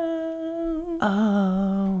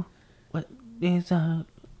 Oh. What is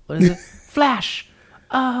it? Flash.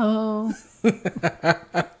 Oh,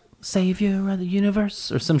 savior of the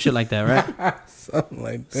universe, or some shit like that, right? Something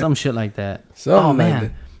like that. Some shit like that. Something Oh like man.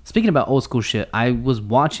 that. Speaking about old school shit, I was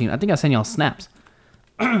watching. I think I sent y'all snaps.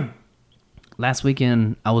 Last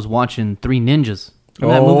weekend, I was watching Three Ninjas.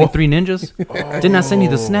 Remember that movie, Three Ninjas? Didn't I send you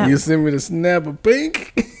the snap? You sent me the snap of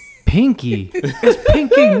Pink? Pinky. It's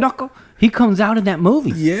Pinky Knuckle. He comes out in that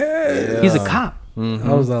movie. Yeah. He's a cop.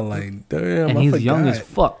 I was all like, damn, And I he's forgot. young as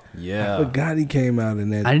fuck. Yeah. I forgot he came out in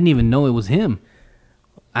that. I didn't even know it was him.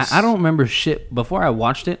 I don't remember shit. Before I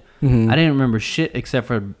watched it, Mm-hmm. I didn't remember shit except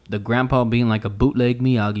for the grandpa being like a bootleg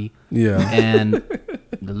Miyagi. Yeah. And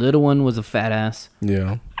the little one was a fat ass.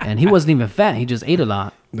 Yeah. And he wasn't even fat. He just ate a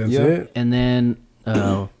lot. That's Yeah. it. And then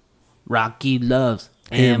Rocky loves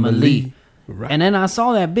Emily. Right. And then I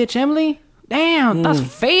saw that bitch Emily. Damn, that's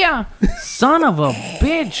fair. Son of a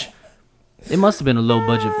bitch. It must have been a low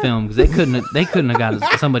budget film because they couldn't have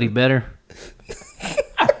got somebody better.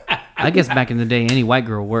 I guess back in the day, any white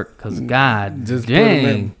girl worked because God Just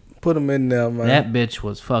dang, put him in there, man. that bitch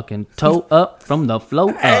was fucking toe up from the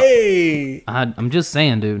float up. Hey. I'm just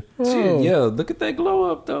saying, dude. Shit, yeah, look at that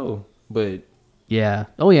glow up though. But Yeah.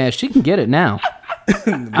 Oh yeah, she can get it now.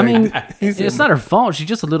 I mean, it's not her fault. She's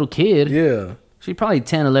just a little kid. Yeah. She's probably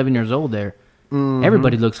 10, 11 years old there.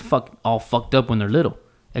 Everybody looks all fucked up when they're little,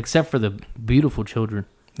 except for the beautiful children.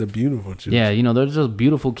 The beautiful children. Yeah, you know, they're just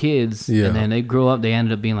beautiful kids. Yeah. And then they grow up, they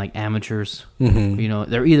ended up being like amateurs. You know,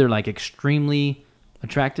 they're either like extremely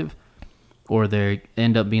attractive or they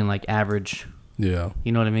end up being like average. Yeah.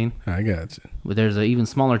 You know what I mean? I got you. But there's an even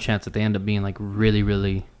smaller chance that they end up being like really,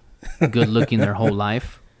 really good looking their whole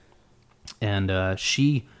life. And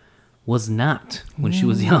she was not when she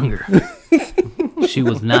was younger. She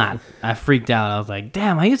was not. I freaked out. I was like,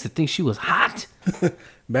 damn, I used to think she was hot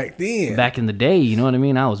Back then. back in the day. You know what I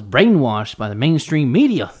mean? I was brainwashed by the mainstream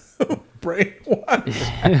media.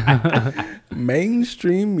 Brainwash.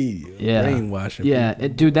 Mainstream media. Yeah. Brainwashing. Yeah, people.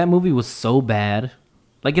 dude, that movie was so bad.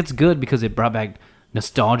 Like, it's good because it brought back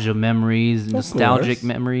nostalgia memories, nostalgic course.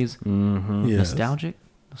 memories. Yes. Nostalgia?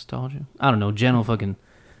 I don't know. Jen will fucking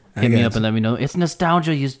I hit me got up and you. let me know. It's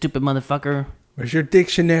nostalgia, you stupid motherfucker. Where's your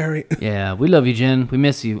dictionary? Yeah, we love you, Jen. We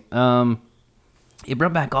miss you. It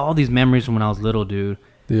brought back all these memories from when I was little, dude.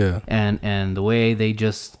 Yeah. And the way they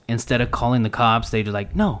just, instead of calling the cops, they just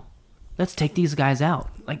like, no, let's take these guys out.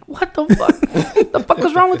 Like, what the fuck? The fuck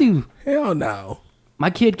is wrong with you? Hell no. My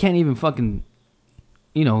kid can't even fucking,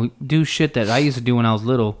 you know, do shit that I used to do when I was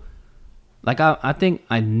little. Like, I think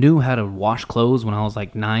I knew how to wash clothes when I was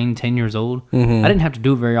like 9, 10 years old. I didn't have to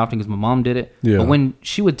do it very often because my mom did it. Yeah. But when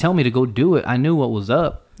she would tell me to go do it, I knew what was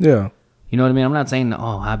up. Yeah. You know what I mean? I'm not saying,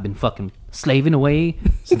 oh, I've been fucking slaving away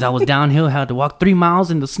since I was downhill. Had to walk 3 miles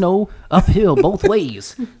in the snow, uphill both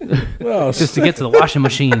ways, Well, just to get to the washing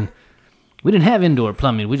machine. We didn't have indoor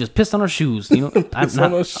plumbing. We just pissed on our shoes. You know,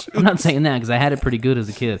 I'm not saying that because I had it pretty good as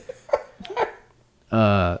a kid.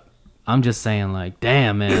 I'm just saying, like,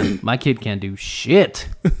 damn, man, my kid can't do shit.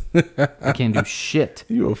 I can't do shit.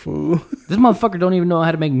 you a fool. This motherfucker don't even know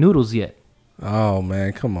how to make noodles yet. Oh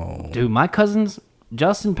man, come on. Dude, my cousins,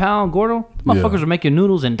 Justin, Powell, and Gordo, motherfuckers are making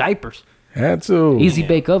noodles in diapers. Had to. Easy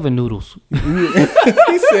bake oven noodles.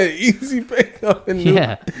 He said easy bake up and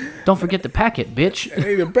Yeah. Don't forget the packet, bitch.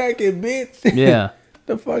 Hey, the packet, bitch. Yeah.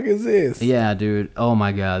 The fuck is this? Yeah, dude. Oh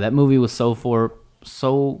my god. That movie was so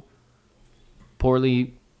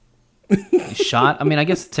poorly shot. I mean, I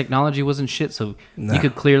guess technology wasn't shit, so you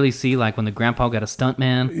could clearly see like when the grandpa got a stunt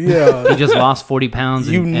man. Yeah. He just lost 40 pounds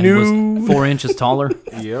and was 4 inches taller.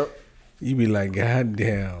 yep. You be like, God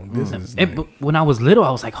damn, this is But when I was little,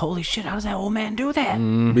 I was like, holy shit, how does that old man do that?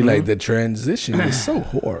 be like the transition is so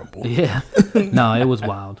horrible. Yeah. No, it was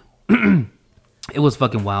wild. It was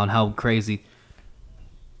fucking wild how crazy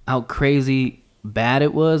bad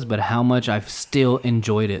it was, but how much I've still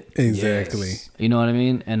enjoyed it. Exactly. Yes. You know what I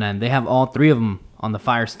mean? And then they have all 3 of them on the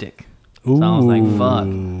Fire Stick. So I was like, fuck.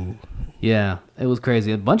 Yeah, it was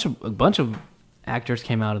crazy. A bunch of actors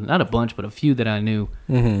came out. Not a bunch, but a few that I knew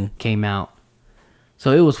came out.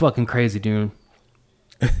 So it was fucking crazy, dude.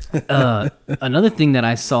 Another thing that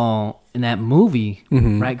I saw in that movie,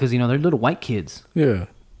 right? Because, you know, they're little white kids. Yeah.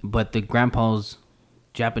 But the grandpa's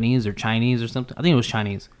Japanese or Chinese or something. I think it was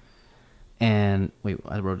Chinese. And wait,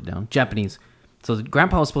 I wrote it down. Japanese. So the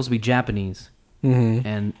grandpa was supposed to be Japanese,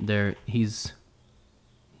 and he's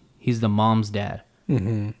the mom's dad.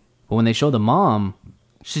 But when they show the mom,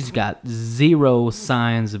 she's got 0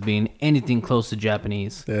 signs of being anything close to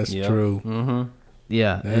Japanese. That's Yep. true.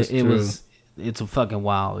 Yeah, That's it true. was it's a fucking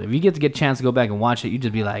wild. If you get a chance to go back and watch it, you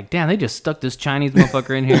just be like, damn, they just stuck this Chinese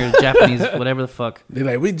motherfucker in here, Japanese, whatever the fuck. They're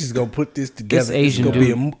like, we just gonna put this together. This Asian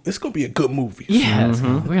dude. It's gonna be a good movie. Yeah,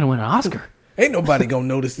 we're gonna win an Oscar. Ain't nobody gonna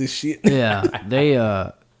notice this shit. Yeah, they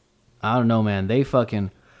I don't know, man. They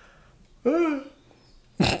fucking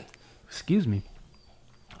excuse me.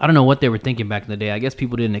 I don't know what they were thinking back in the day. I guess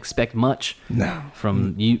people didn't expect much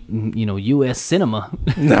from U.S. cinema.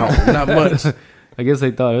 No, not much. I guess they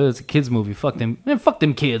thought it's a kids movie. Fuck them. Man, fuck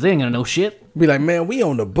them kids. They ain't gonna know shit. Be like, man, we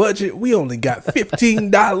on the budget. We only got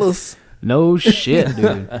 $15. No shit,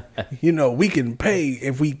 dude. We can pay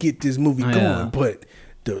if we get this movie going, but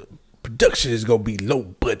the production is gonna be low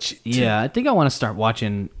budget. Yeah, I think I want to start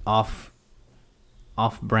watching off-brand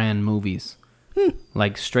movies,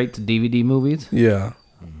 like straight to DVD movies. Yeah.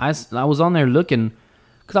 I was on there looking,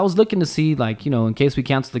 because I was looking to see, like, in case we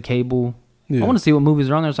cancel the cable, I want to see what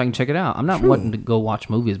movies are on there so I can check it out. I'm not wanting to go watch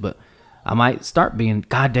movies, but I might start being,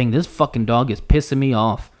 God dang, this fucking dog is pissing me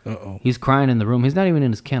off. Uh-oh. He's crying in the room. He's not even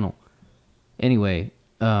in his kennel. Anyway,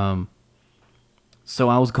 so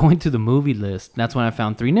I was going to the movie list. That's when I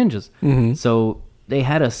found Three Ninjas. Mm-hmm. So they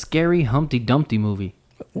had a scary Humpty Dumpty movie.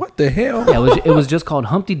 What the hell? Yeah, it was just called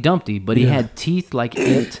Humpty Dumpty, but he had teeth like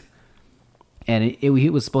it. And it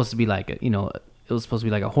was supposed to be like it was supposed to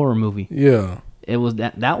be like a horror movie. Yeah. It was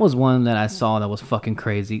that was one that I saw that was fucking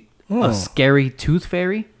crazy. A scary tooth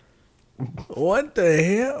fairy. What the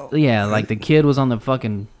hell? Yeah, like the kid was on the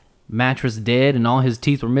fucking mattress dead and all his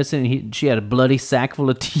teeth were missing and she had a bloody sack full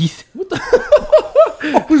of teeth. What the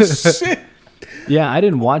Oh shit. Yeah, I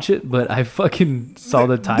didn't watch it, but I fucking saw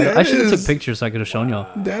the title. I should have took pictures so I could have shown y'all.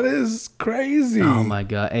 That is crazy. Oh my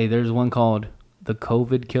god. Hey, there's one called The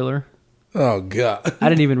COVID Killer. Oh god! I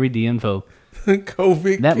didn't even read the info.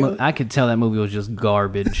 COVID. I could tell that movie was just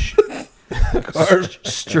garbage.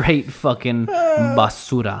 Straight fucking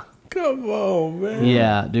basura. Come on, man.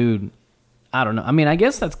 Yeah, dude. I don't know. I mean, I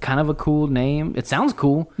guess that's kind of a cool name. It sounds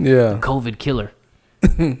cool. Yeah. The COVID Killer.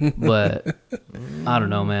 But I don't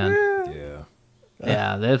know, man. Yeah.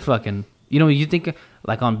 Yeah, they're fucking. You think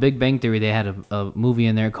like on Big Bang Theory, they had a movie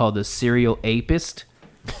in there called The Serial Apist,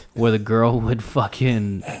 where the girl would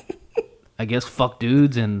fucking. I guess fuck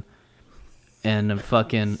dudes and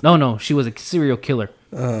fucking no, she was a serial killer,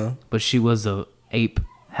 but she was a ape,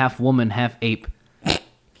 half woman, half ape,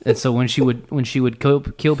 and so when she would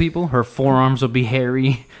kill people, her forearms would be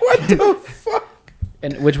hairy. What the fuck?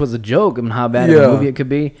 And which was a joke on how bad of a movie it could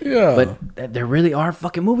be. Yeah, but there really are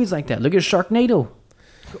fucking movies like that. Look at Sharknado.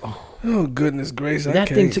 Oh goodness gracious! That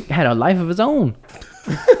thing had a life of its own.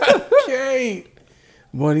 Okay.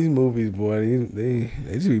 Boy, these movies, they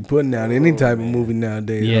just be putting out any type of movie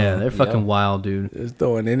nowadays. Yeah, they're fucking wild, dude. Just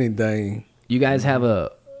throwing anything. You guys have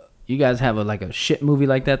a like a shit movie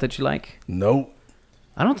like that you like? Nope.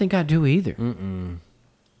 I don't think I do either. The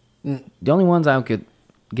only ones I could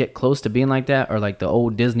get close to being like that are like the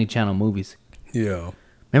old Disney Channel movies. Yeah.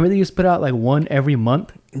 Remember they used to put out like one every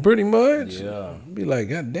month? Pretty much. Yeah. Be like,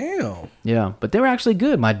 God damn. Yeah, but they were actually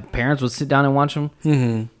good. My parents would sit down and watch them.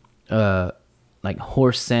 Mm-hmm. Like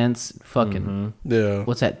Horse Sense, fucking. Yeah.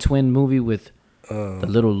 What's that twin movie with the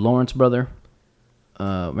little Lawrence brother?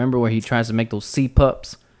 Remember where he tries to make those sea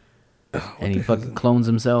pups and he fucking clones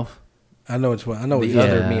himself? I know which one. I know The which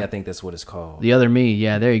Other Yeah. Me, I think that's what it's called. The Other Me,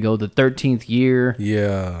 yeah, there you go. The 13th Year.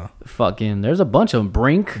 Yeah. Fucking, there's a bunch of them.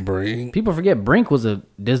 Brink. People forget Brink was a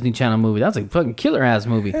Disney Channel movie. That's a fucking killer ass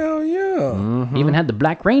movie. Hell yeah. Even had the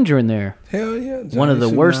Black Ranger in there. Hell yeah. One of the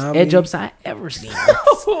Johnny worst Tsunami. edge ups I ever seen.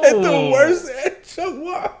 The worst edge up.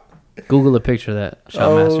 What? Google a picture of that,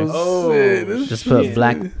 Shotmaster. Oh, Just put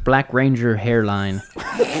Black Ranger hairline.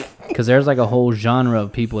 Because there's like a whole genre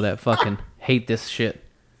of people that fucking hate this shit.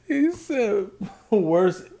 He said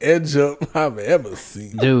worst edge up I've ever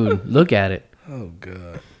seen. Dude, look at it. Oh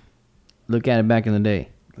god. Look at it back in the day.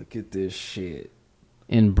 Look at this shit.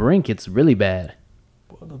 In Brink, it's really bad.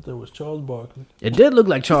 I thought that was Charles Barkley. It did look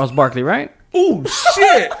like Charles Barkley, right? Ooh,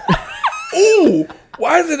 shit. Ooh.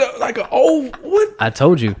 Why is it like an old... What? I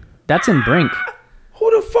told you. That's in Brink.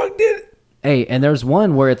 Who the fuck did it? Hey, and there's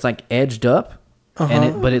one where it's like edged up,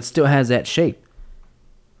 but it still has that shape.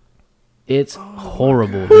 It's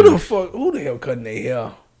horrible, Who dude. the fuck? Who the hell cutting their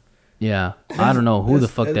hair? Yeah, I don't know who the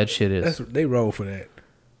fuck that shit is. They roll for that.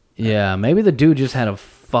 Yeah, maybe the dude just had a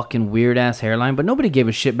fucking weird ass hairline, but nobody gave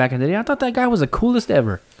a shit back in the day. I thought that guy was the coolest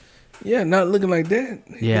ever. Yeah, not looking like that.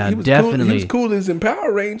 Yeah, he was definitely. Cool. He was cool as in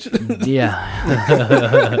Power Rangers.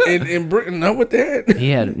 Yeah. in Britain, not with that.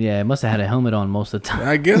 He must have had a helmet on most of the time.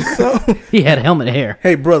 I guess so. He had helmet hair.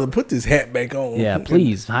 Hey, brother, put this hat back on. Yeah,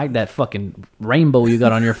 please hide that fucking rainbow you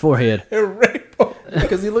got on your forehead. A rainbow.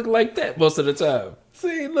 Because he looked like that most of the time.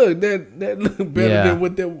 See, look, that look better than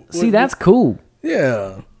what that. See, that's cool.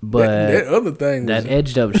 Yeah, but that other thing, that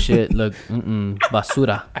edged up shit, look,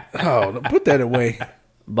 basura. Oh, put that away.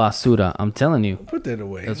 Basura, I'm telling you. Put that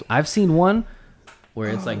away. I've seen one where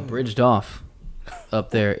it's like bridged off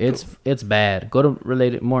up there. It's bad. Go to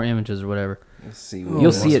related more images or whatever. Let's see.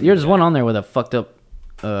 You'll see it. There's one on there with a fucked up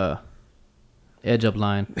edge up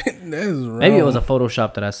line. That's wrong. Maybe it was a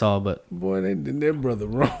Photoshop that I saw, but boy, they did their brother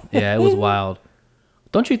wrong. Yeah, it was wild.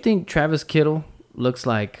 Don't you think Travis Kelsey looks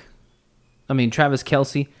like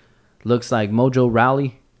Mojo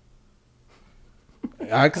Rowley?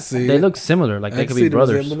 I can see they look similar, like they could be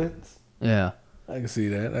brothers. Yeah, I can see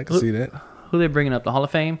that. I can see that. Who they bringing up? The Hall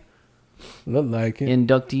of Fame? Look like it.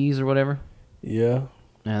 Inductees or whatever. Yeah.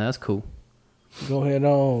 Yeah, that's cool. Go ahead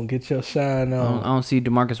on, get your shine on. I don't see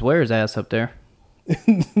DeMarcus Ware's ass up there.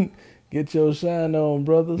 Get your shine on,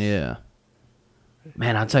 brothers. Yeah.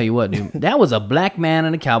 Man, I'll tell you what, dude. That was a black man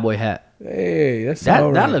in a cowboy hat. Hey, all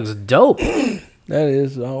right. That looks dope. That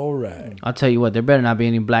is all right. I'll tell you what, there better not be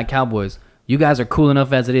any black cowboys. You guys are cool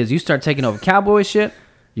enough as it is. You start taking over cowboy shit,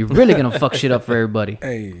 you're really gonna fuck shit up for everybody.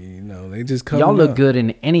 Hey, they just come. Y'all look good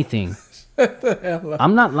in anything.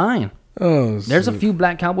 I'm not lying. Oh, there's a few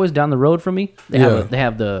black cowboys down the road from me. They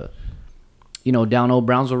have the, down Old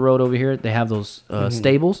Brownsville Road over here. They have those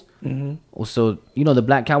stables. Mm-hmm. So the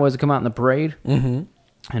black cowboys that come out in the parade and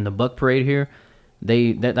the buck parade here,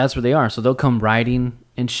 that's where they are. So they'll come riding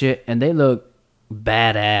and shit, and they look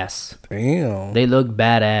badass. Damn, they look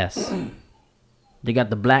badass. They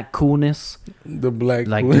got the black coolness. The black,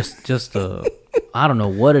 like just the, I don't know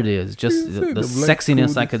what it is, just the sexiness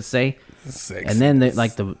coolness. I could say. Sexiness. And then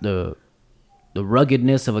the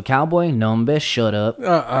ruggedness of a cowboy. No, bitch, shut up.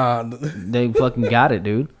 They fucking got it,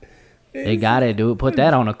 dude. They got it, dude. Put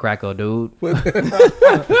that on a cracker, dude. I'm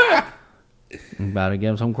about to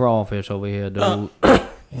get some crawfish over here, dude.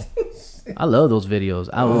 I love those videos.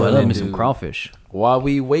 I love me some crawfish. While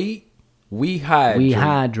we wait, we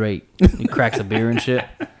hydrate. He cracks a beer and shit.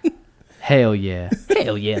 Hell yeah.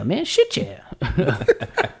 Hell yeah, man. Shit yeah.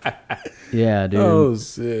 Yeah, dude. Oh,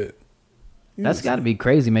 shit. That's got to be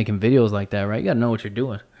crazy making videos like that, right? You got to know what you're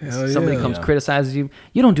doing. Somebody comes criticizes you.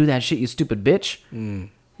 You don't do that shit, you stupid bitch. Mm.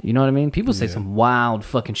 You know what I mean? People say some wild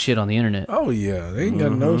fucking shit on the internet. Oh, yeah. They ain't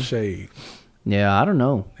got no shade. Yeah, I don't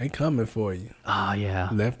know. They coming for you. Oh, yeah.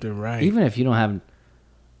 Left and right. Even if you don't have,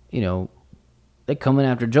 they coming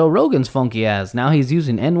after Joe Rogan's funky ass. Now he's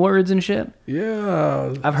using N-words and shit.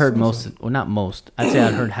 Yeah. I've heard not most. I'd say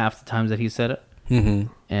I've heard half the times that he said it.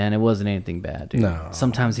 Mm-hmm. And it wasn't anything bad, dude. No.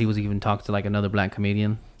 Sometimes he was even talking to like another black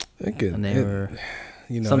comedian. And they were...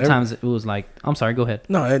 sometimes it was like... I'm sorry, go ahead.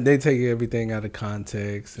 No, they take everything out of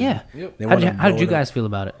context. Yeah. Yep. How did you guys feel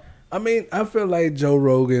about it? I mean, I feel like Joe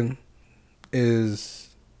Rogan is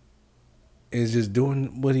just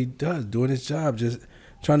doing what he does, doing his job, just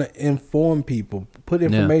trying to inform people, put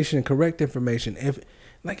information, correct information. If,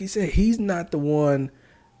 like he said, he's not the one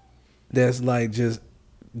that's like just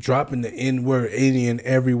dropping the N-word alien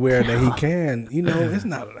everywhere that he can. It's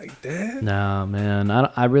not like that. No, man.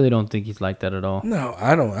 I really don't think he's like that at all. No,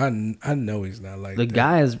 I don't. I know he's not like that. The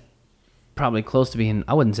guy is probably close to being,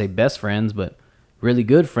 I wouldn't say best friends, but really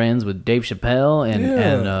good friends with Dave Chappelle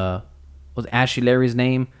and was Ashley Larry's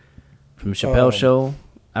name from Chappelle Show?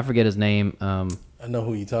 I forget his name. I know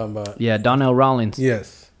who you're talking about. Yeah, Donnell Rawlings.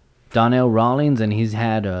 Yes. Donnell Rawlings, and he's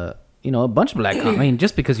had a bunch of black. I mean,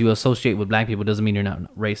 just because you associate with black people doesn't mean you're not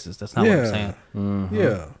racist. That's not what I'm saying. Mm-hmm.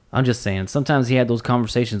 Yeah. I'm just saying sometimes he had those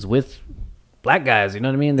conversations with black guys. You know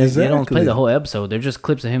what I mean? They don't play the whole episode. They're just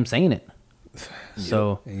clips of him saying it.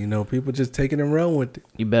 So and people just taking and run with it.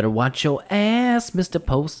 You better watch your ass, Mr.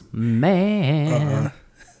 Postman.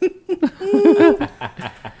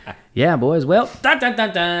 Yeah, boys. Well, da da da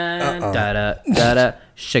da da da da da.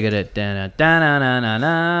 Sugar it da da da da da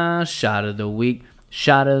da. Shot of the week.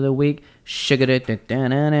 Shot of the week. Sugar it da da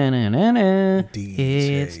da da da da.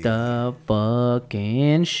 It's the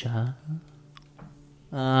fucking shot.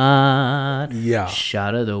 Yeah.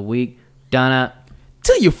 Shot of the week. Da.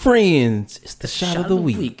 Tell your friends it's the shot of the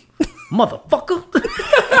week.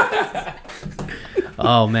 Motherfucker.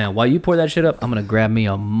 Oh man, while you pour that shit up, I'm gonna grab me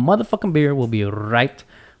a motherfucking beer. We'll be right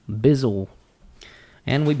bizzle.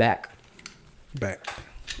 And we back.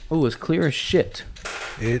 Oh, it's clear as shit.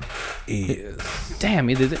 It is. Damn,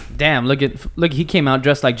 look, he came out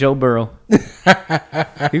dressed like Joe Burrow.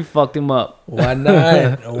 He fucked him up. Why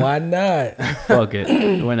not? Why not? Fuck it.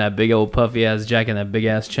 Wearing that big old puffy ass jacket and that big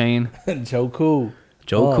ass chain. Joe Cool.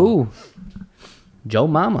 Cool. Joe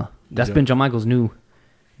Mama. That's been Joe Michael's new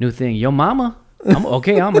thing. Yo Mama. I'm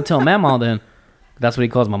gonna tell Mama then. That's what he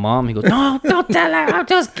calls my mom. He goes, no, don't tell her. I'm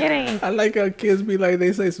just kidding. I like how kids be like,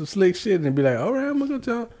 they say some slick shit and be like, all right, I'm gonna go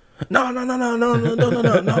tell. No,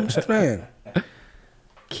 I'm just playing.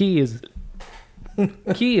 Key is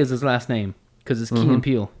his last name because it's Key and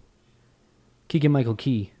Peele. Keegan Michael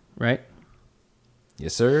Key, right?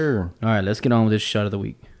 Yes, sir. All right, let's get on with this shot of the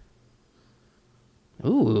week.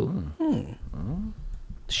 Ooh.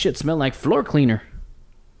 Shit smell like floor cleaner.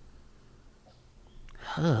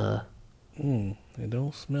 It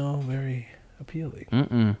don't smell very appealing.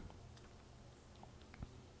 Mm-mm.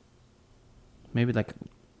 Maybe like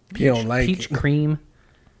You don't like peach it. cream.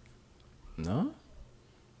 No.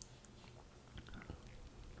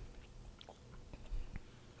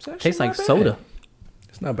 Tastes like soda.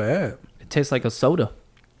 It's not bad. It tastes like a soda.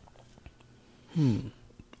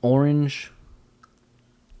 Orange.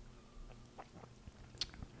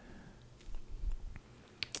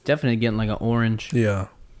 Definitely getting like an orange. Yeah.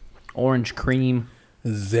 Orange cream.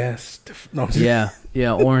 Zest. No, Yeah.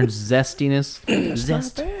 Orange zestiness. It's not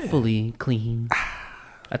Zest bad. fully clean.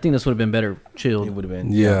 I think this would have been better chilled. It would have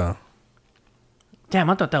been. Yeah. Damn,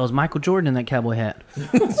 I thought that was Michael Jordan in that cowboy hat.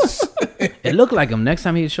 It looked like him. Next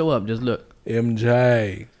time he'd show up, just look.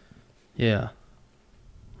 MJ. Yeah.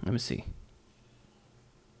 Let me see.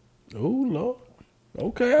 Oh, Lord.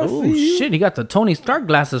 Okay, I Oh, see you. shit. He got the Tony Stark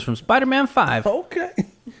glasses from Spider-Man 5. Okay.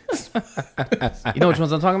 You know which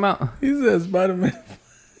ones I'm talking about? He says Spider-Man.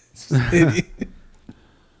 City.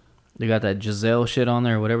 They got that Giselle shit on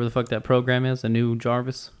there, or whatever the fuck that program is, the new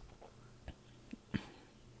Jarvis.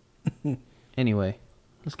 Anyway,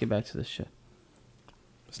 let's get back to this shit.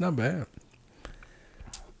 It's not bad.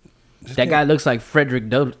 That guy looks like Frederick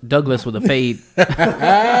Douglass with a fade. He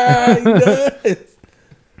does.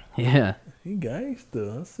 Yeah. He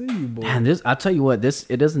gangster. I see you, boy. Man, I tell you what,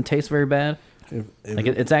 it doesn't taste very bad. If Like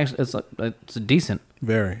it's actually it's decent,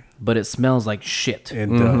 very. but it smells like shit. It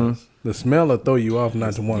does. The smell will throw you off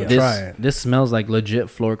not to want to try it. This smells like legit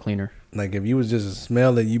floor cleaner. Like if you was just to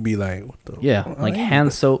smell it, you'd be like, what the? Yeah, fuck? like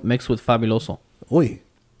hand soap mixed with Fabuloso. Oi.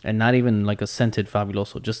 And not even like a scented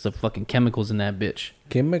Fabuloso, just the fucking chemicals in that bitch.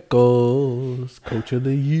 Chemicals, coach of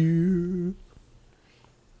the year.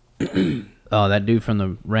 Oh, that dude from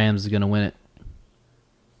the Rams is gonna win it.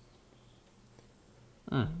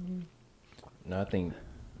 No, I think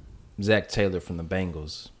Zach Taylor from the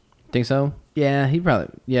Bengals. Think so? Yeah, he probably.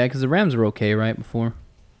 Yeah, because the Rams were okay right before.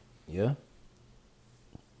 Yeah.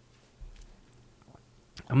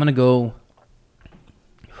 I'm gonna go.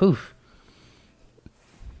 Whew.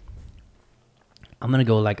 I'm gonna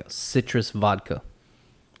go like a citrus vodka,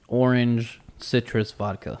 orange citrus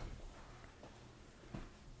vodka.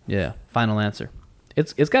 Yeah, final answer.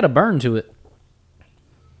 It's got a burn to it.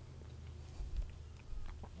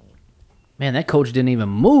 Man, that coach didn't even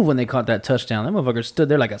move when they caught that touchdown. That motherfucker stood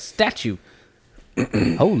there like a statue.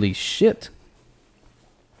 Holy shit.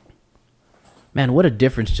 Man, what a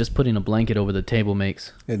difference just putting a blanket over the table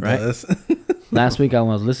makes. It right? does. Last week I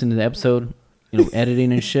was listening to the episode,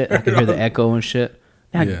 editing and shit. I could hear the echo and shit.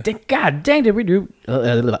 Now, Yeah. God dang, did we do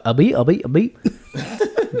a beep?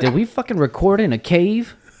 Did we fucking record in a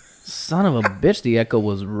cave? Son of a bitch, the echo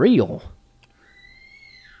was real.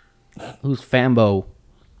 Who's Fambo?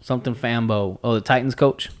 Something Fambo. Oh, the Titans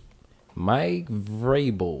coach? Mike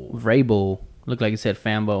Vrabel. Vrabel. Looked like he said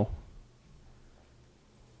Fambo.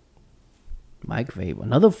 Mike Vrabel.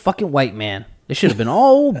 Another fucking white man. They should have been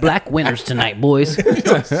all black winners tonight, boys.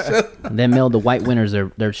 And then mailed the white winners their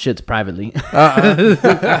shits privately.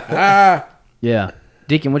 Yeah.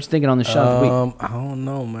 Deacon, what you thinking on the shot of the week? I don't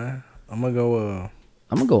know, man. I'm gonna go.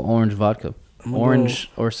 I'm going to go orange vodka. gonna Orange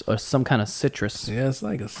or some kind of citrus. Yeah, it's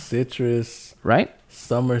like a citrus, Right?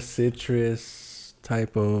 summer citrus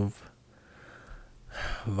type of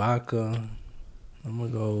vodka. I'm gonna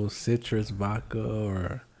go citrus vodka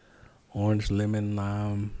or orange lemon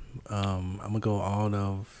lime. I'm gonna go all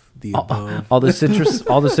of the above. All the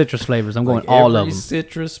citrus flavors. I'm going Like all of every them.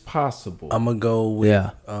 citrus possible. I'm gonna go with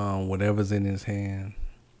Yeah. whatever's in his hand.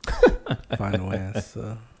 Final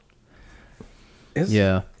answer.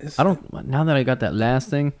 Yeah. I don't. Now that I got that last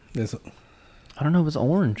thing, I don't know if it's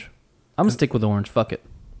orange. I'm gonna stick with orange. Fuck it.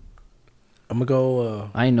 I'm gonna go.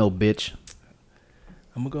 I ain't no bitch.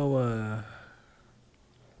 I'm gonna go.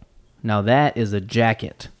 Now that is a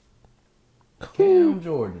jacket. Cam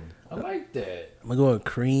Jordan. I like that. I'm gonna go with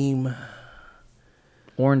cream.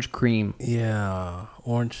 Orange cream. Yeah,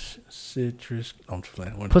 orange citrus. I'm just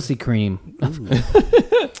playing. Orange. Pussy cream.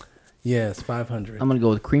 Yes, 500. I'm gonna go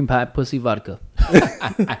with cream pie pussy vodka.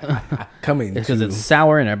 Coming It's because to it's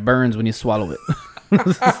sour and it burns when you swallow it.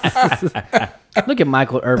 Look at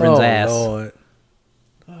Michael Irvin's ass. Lord.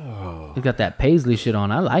 He got that paisley shit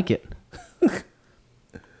on. I like it.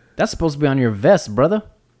 That's supposed to be on your vest, brother,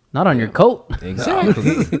 not on your coat.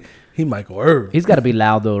 Exactly. He Michael Irvin. He's got to be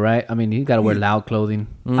loud though, right? I mean, he's got to wear loud clothing.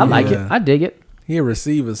 I like it. I dig it. He a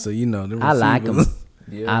receiver, so you know them I like him.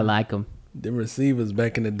 Yeah. I like him. Them receivers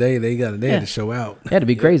back in the day, they had to show out. They had to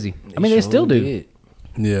be crazy. I mean, they still do. did.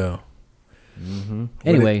 Yeah.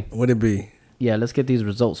 Anyway, What it be? yeah, let's get these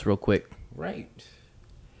results real quick. Right.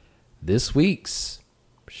 This week's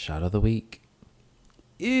shot of the week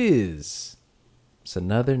is it's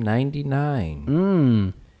another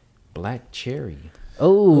 99. Black cherry.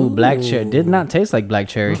 Oh, black cherry. Did not taste like black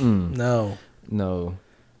cherry. No. No.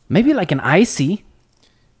 Maybe like an icy.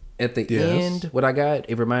 At the Yes. end, what I got,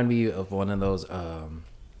 it reminded me of one of those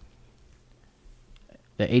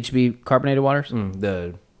The HB carbonated waters.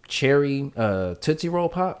 the cherry Tootsie Roll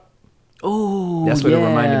Pop. Oh, That's what it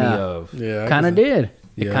reminded me of. Yeah. Kind of did.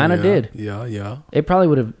 It kind of did. Yeah. It probably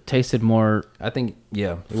would have tasted more I think,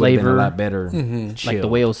 yeah, it would have been Flavor. a lot better. like the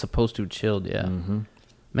way it was supposed to, chilled. Yeah.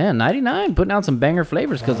 Man, 99 putting out some banger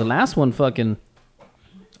flavors because the last one fucking.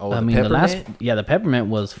 Oh, I the mean, the last. peppermint? Yeah, the peppermint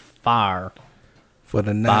was fire. For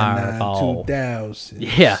the Fireball. 2000.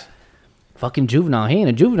 Yeah. Fucking juvenile. He ain't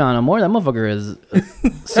a juvenile no more. That motherfucker is a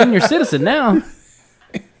senior citizen now.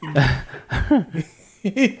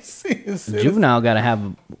 Juvenile got to have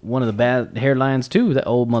one of the bad hairlines too. That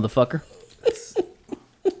old motherfucker. Let's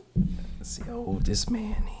see how old this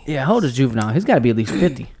man is. Yeah, how old is juvenile? He's got to be at least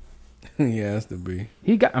 50. He has to be.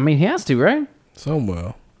 He has to, right?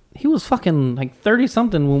 Somewhere. He was fucking like 30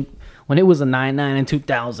 something when it was a 99 in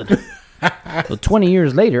 2000. So 20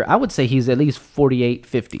 years later, I would say he's at least 48,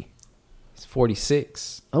 50. He's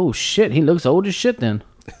 46. Oh shit, he looks old as shit then.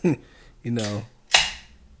 You know.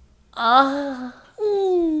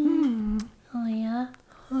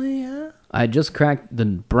 I just cracked the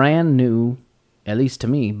brand new, at least to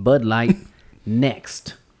me, Bud Light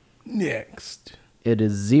Next. Next. It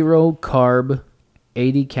is 0 carb,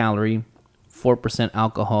 80 calorie, 4%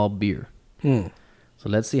 alcohol beer. So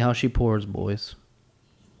let's see how she pours, boys.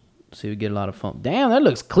 See if we get a lot of fun. Damn, that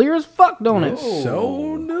looks clear as fuck, don't it?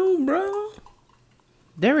 So new, bro.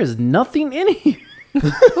 There is nothing in here.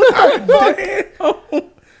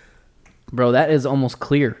 Bro, that is almost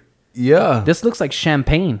clear. Yeah. This looks like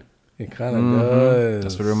champagne. It kind of does.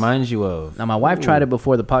 That's what it reminds you of. Now, my wife tried it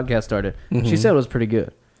before the podcast started. She said it was pretty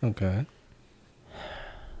good. Okay.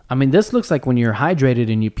 I mean, this looks like when you're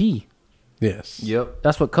hydrated and you pee. Yes. Yep.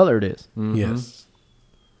 That's what color it is. Yes.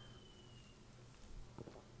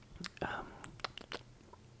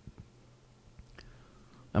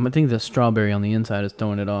 I'm going to think the strawberry on the inside is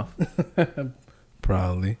throwing it off.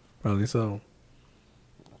 Probably so.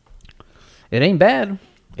 It ain't bad.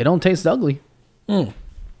 It don't taste ugly. Mm.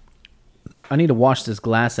 I need to wash this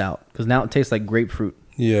glass out because now it tastes like grapefruit.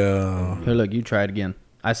 Yeah. Here, look, you try it again.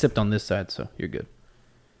 I sipped on this side, so you're good.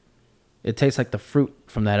 It tastes like the fruit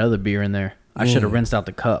from that other beer in there. I should have rinsed out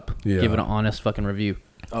the cup. Yeah. Give it an honest fucking review.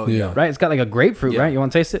 Oh, Yeah. yeah. Right? It's got like a grapefruit, Yeah. right? You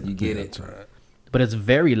want to taste it? You get it. That's right. But it's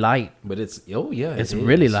very light. But it's, oh, yeah. It's it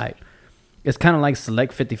really is. light. It's kind of like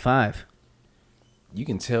Select 55. You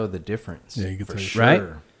can tell the difference. Yeah, you can for tell. sure. Right?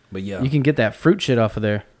 But yeah. You can get that fruit shit off of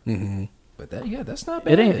there. But that, yeah, that's not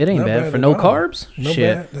bad. It ain't Not bad bad for at no all. carbs. No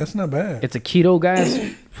Shit. bad. That's not bad. It's a keto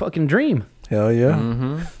guy's fucking dream. Hell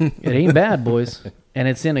yeah. It ain't bad, boys. And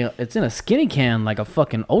it's in a skinny can like a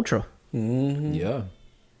fucking Ultra. Yeah.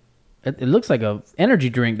 It looks like a energy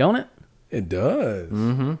drink, don't it? It does.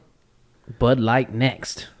 Bud Light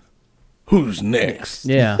Next. Who's next?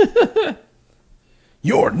 Yeah.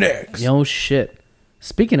 You're next. Yo, shit.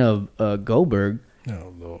 Speaking of Goldberg,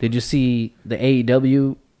 Oh, Lord. did you see the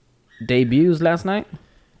AEW debuts last night?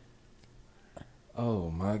 Oh,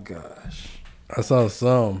 my gosh. I saw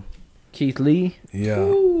some. Keith Lee. Yeah.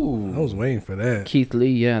 Ooh. I was waiting for that. Keith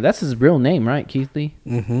Lee, yeah. That's his real name, right? Keith Lee?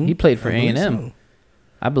 Mm-hmm. He played for I believe A&M. so.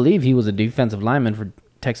 I believe he was a defensive lineman for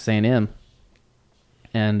Texas A&M.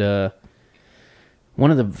 And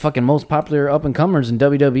one of the fucking most popular up-and-comers in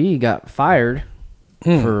WWE got fired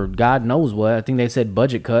for God knows what. I think they said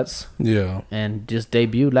budget cuts. Yeah. And just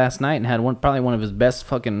debuted last night and had probably one of his best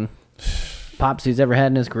fucking pops he's ever had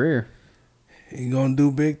in his career. He gonna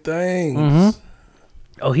do big things.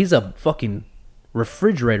 Oh, he's a fucking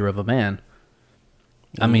refrigerator of a man.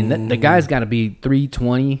 I mean, the guy's got to be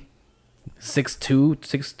 320, 6'2",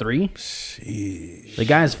 6'3". Sheesh. The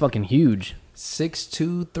guy's fucking huge.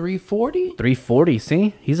 6'2", 340? 340,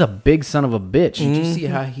 see? He's a big son of a bitch. Did you see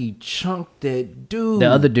how he chunked that dude? The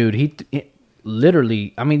other dude, he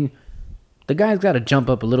literally, I mean, the guy's got to jump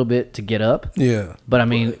up a little bit to get up. Yeah. But, I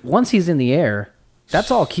mean, once he's in the air,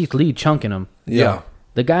 that's all Keith Lee chunking him. Yeah.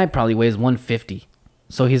 The guy probably weighs 150.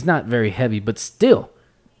 So he's not very heavy, but still.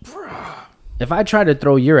 If I try to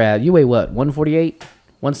throw your ass, you weigh what? 148,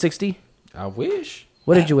 160. I wish.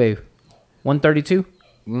 What did you weigh? 132.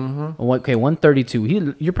 Okay,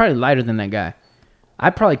 132. You're probably lighter than that guy.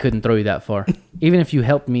 I probably couldn't throw you that far, even if you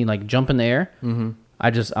helped me like jump in the air.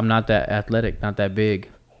 I'm not that athletic, not that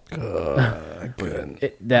big. I couldn't.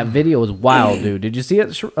 That video was wild, dude. Did you see it,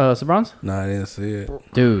 Sabrons? No, I didn't see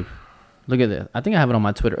it. Dude, look at this. I think I have it on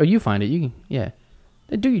my Twitter. Oh, you find it. You can, yeah.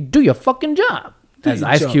 Do your fucking job, as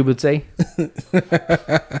Ice Cube would say.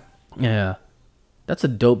 Yeah, that's a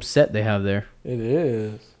dope set they have there. It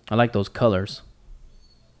is. I like those colors.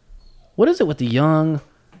 What is it with the young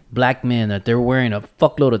black men that they're wearing a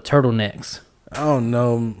fuckload of turtlenecks? I don't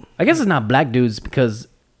know. I guess it's not black dudes because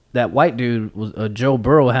that white dude was Joe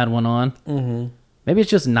Burrow had one on. Mm-hmm. Maybe it's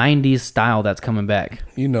just 90s style that's coming back.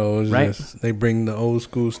 You know, it's right? just, they bring the old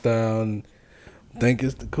school style and think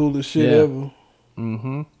it's the coolest shit ever.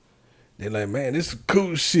 Mm-hmm. They're like, man, this is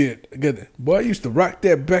cool shit. Boy, I used to rock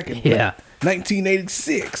that back in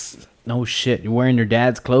 1986. No shit. You're wearing your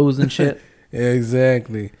dad's clothes and shit? Yeah,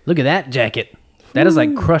 exactly. Look at that jacket. That is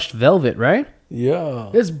like crushed velvet, right?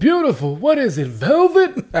 Yeah. It's beautiful. What is it,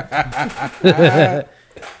 velvet? Yeah,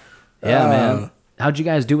 man. How'd you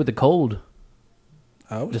guys do with the cold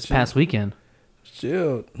this past weekend?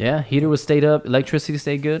 Chilled. Yeah, heater was stayed up. Electricity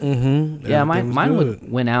stayed good. Mm-hmm. Yeah,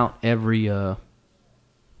 mine went out every. God,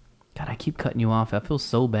 I keep cutting you off. I feel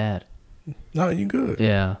so bad. No, you good.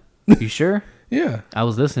 Yeah. You sure? Yeah. I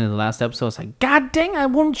was listening to the last episode. I was like, God dang, I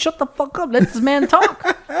won't shut the fuck up. Let this man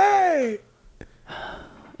talk. Hey.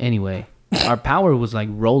 Anyway, our power was like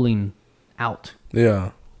rolling out.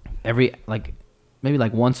 Yeah. Maybe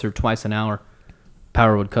once or twice an hour.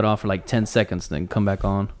 Power would cut off for like 10 seconds, then come back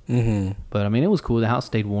on. Mm-hmm. But I mean, it was cool. The house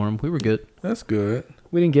stayed warm. We were good. That's good.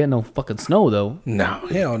 We didn't get no fucking snow though. No,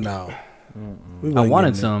 hell no. I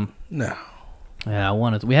wanted some. No. Yeah, I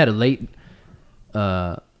wanted. We had a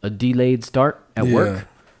delayed start at work.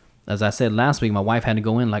 As I said last week, my wife had to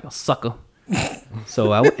go in like a sucker.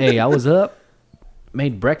 So I was up,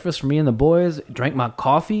 made breakfast for me and the boys, drank my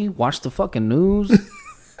coffee, watched the fucking news.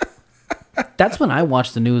 That's when I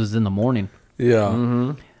watch the news, is in the morning. Yeah.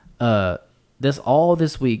 Mm-hmm.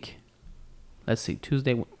 This week, let's see,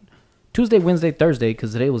 Tuesday, Wednesday, Thursday,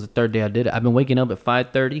 because today was the third day I did it. I've been waking up at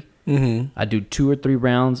 5:30. Mm-hmm. I do 2 or 3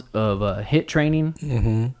 rounds of HIIT training,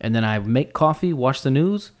 and then I make coffee, watch the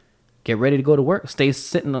news, get ready to go to work, stay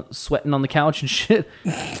sweating on the couch and shit.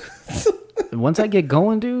 Once I get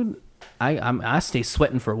going, dude, I stay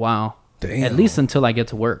sweating for a while. Damn. At least until I get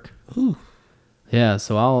to work. Ooh. Yeah,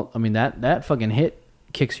 so that fucking HIIT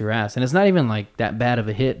kicks your ass, and it's not even like that bad of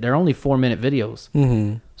a hit. They're only 4-minute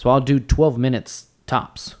videos, so I'll do 12 minutes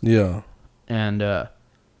tops. Yeah, and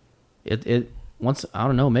it once, I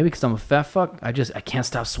don't know, maybe because I'm a fat fuck, I can't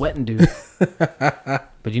stop sweating, dude.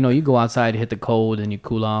 But you go outside, hit the cold, and you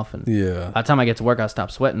cool off, and by the time I get to work, I stop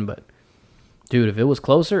sweating. But dude, if it was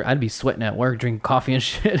closer, I'd be sweating at work, drinking coffee and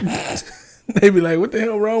shit. They'd be like, "What the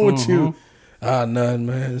hell wrong with you?" Nothing,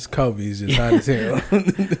 man. This coffee is just hot as hell.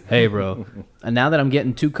 Hey, bro. And now that I'm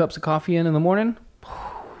getting 2 cups of coffee in the morning,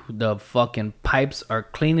 the fucking pipes are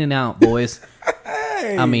cleaning out, boys.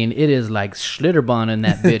 Hey. I mean, it is like Schlitterbahn in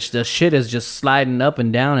that bitch. The shit is just sliding up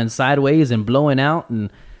and down and sideways and blowing out.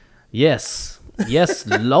 And yes,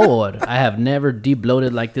 Lord, I have never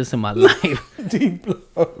debloated like this in my life.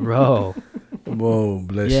 Debloated. Bro. Whoa,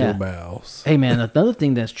 bless your bowels. Hey, man, another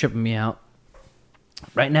thing that's tripping me out.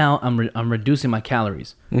 Right now, I'm reducing my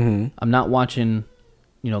calories. Mm-hmm. I'm not watching,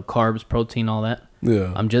 carbs, protein, all that.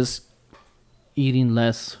 Yeah. I'm just eating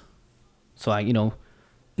less. So I,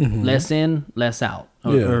 less in, less out.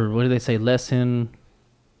 Or what do they say? Less in.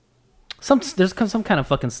 There's some kind of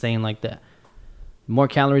fucking saying like that. More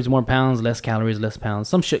calories, more pounds. Less calories, less pounds.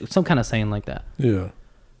 Some kind of saying like that. Yeah.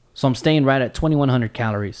 So I'm staying right at 2,100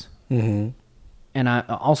 calories. Mm-hmm. And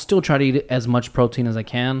I'll still try to eat as much protein as I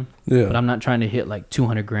can. Yeah. But I'm not trying to hit like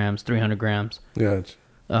 200 grams, 300 grams. Gotcha.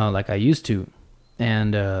 Like I used to.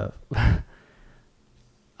 And I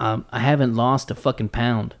haven't lost a fucking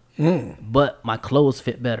pound. But my clothes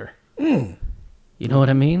fit better. You know what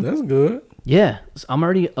I mean? That's good. Yeah. So I'm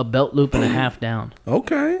already a belt loop and a half down.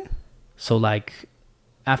 Okay. So like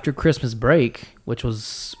after Christmas break, which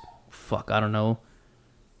was, I don't know,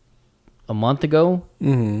 a month ago,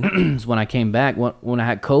 is when I came back, when I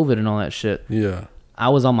had COVID and all that shit. Yeah. I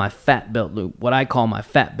was on my fat belt loop, what I call my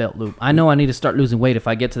fat belt loop. I know I need to start losing weight if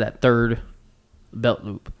I get to that 3rd belt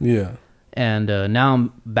loop. Yeah. And now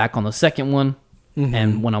I'm back on the 2nd one. Mm-hmm.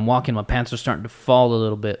 And when I'm walking, my pants are starting to fall a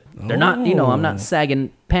little bit. They're not, I'm not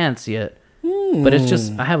sagging pants yet. But it's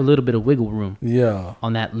just, I have a little bit of wiggle room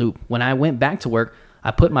on that loop. When I went back to work,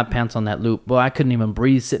 I put my pants on that loop. Boy, I couldn't even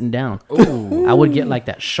breathe sitting down. Ooh. I would get like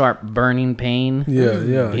that sharp burning pain.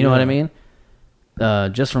 Yeah. You know what I mean?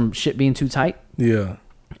 Just from shit being too tight. Yeah.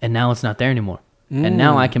 And now it's not there anymore. And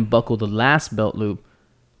now I can buckle the last belt loop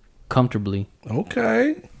comfortably.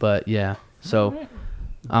 Okay. But yeah, so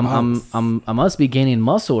I must be gaining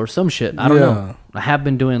muscle or some shit. I don't know. I have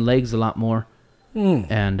been doing legs a lot more.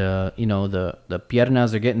 And you know, the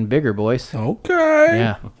piernas are getting bigger, boys.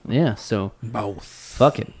 Okay. Yeah. So both.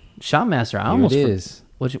 Fuck it, Shotmaster. I almost is.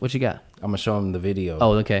 What you got? I'm gonna show him the video.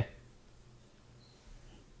 Oh, okay.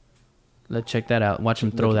 Let's check that out. Watch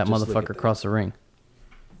him throw that motherfucker across the ring.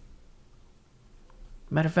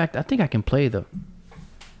 Matter of fact, I think I can play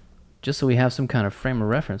just so we have some kind of frame of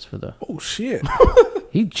reference for the. Oh shit!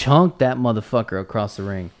 He chunked that motherfucker across the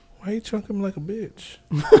ring. Why you chunk him like a bitch?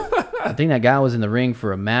 I think that guy was in the ring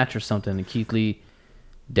for a match or something, and Keith Lee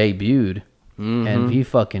debuted, and he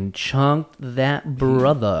fucking chunked that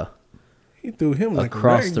brother. He threw him like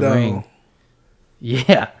across a the ring.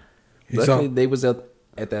 Yeah. Luckily, they was at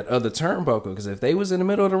that other turnbuckle, because if they was in the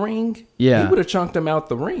middle of the ring, he would have chunked him out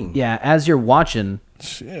the ring. Yeah, as you're watching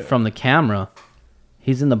from the camera,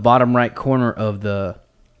 he's in the bottom right corner of the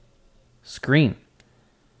screen.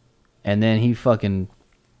 And then he fucking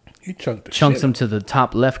chunks him to the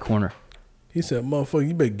top left corner. He said, motherfucker,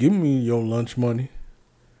 you better give me your lunch money.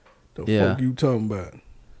 The fuck you talking about?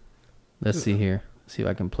 Let's see here. See if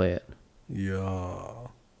I can play it. Yeah.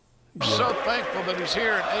 So thankful that he's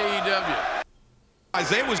here at AEW.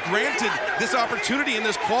 Isaiah was granted this opportunity in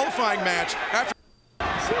this qualifying match after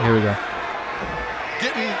here we go.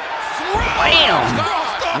 Getting Bam!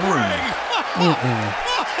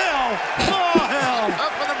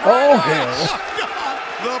 Oh hell!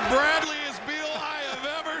 The Bradleyest Beal I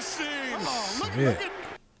have ever seen.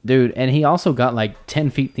 Dude, and he also got like 10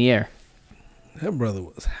 feet in the air. That brother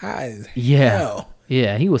was high as hell.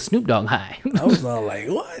 Yeah, he was Snoop Dogg high. I was all like,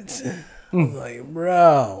 what? I was like,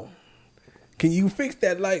 bro, can you fix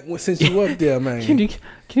that light since you up there, man? Can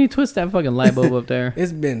you twist that fucking light bulb up there?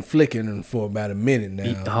 It's been flickering for about a minute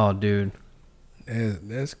now. Oh, dude.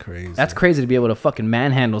 That's crazy. That's crazy to be able to fucking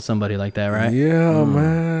manhandle somebody like that, right? Yeah,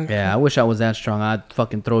 man. Yeah, I wish I was that strong. I'd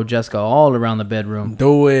fucking throw Jessica all around the bedroom.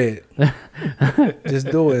 Do it. Just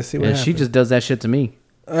do it. See what happens. She just does that shit to me.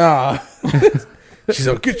 She's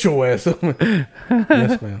like, get your ass up.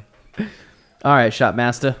 Yes, ma'am. All right,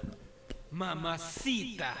 Shotmaster.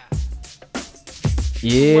 Mamacita.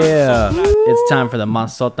 Yeah. It's time for the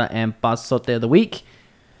Masota and Pasote of the week.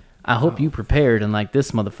 I hope you prepared, unlike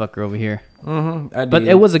this motherfucker over here. I did. But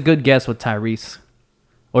it was a good guess with Tyrese.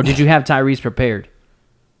 Or did you have Tyrese prepared?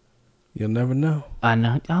 You'll never know. I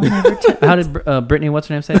know. I'll never tell. How did Brittany, what's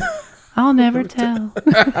her name, say? I'll never tell.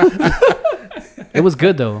 It was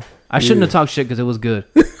good, though. I shouldn't have talked shit because it was good.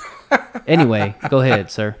 Anyway, go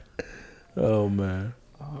ahead, sir. Oh, man.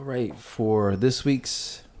 All right, for this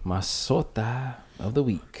week's Masota of the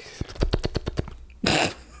week.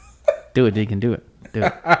 Do it, Deacon. Do it. Do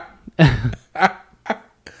it.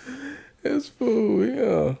 It's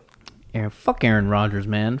fool, yeah. Fuck Aaron Rodgers,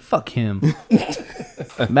 man. Fuck him.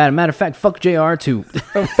 Matter of fact, fuck JR too.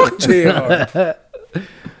 Fuck JR.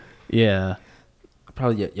 Yeah.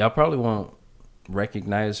 Y'all probably won't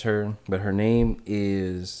recognize her, but her name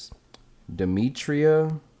is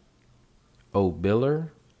Demetria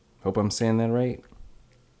O'Biller. Hope I'm saying that right.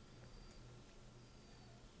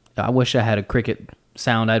 I wish I had a cricket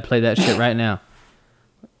sound. I'd play that shit right now.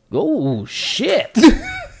 Oh, shit. You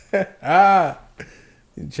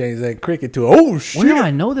change that cricket to oh shit. Where do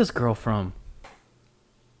I know this girl from?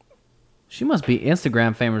 She must be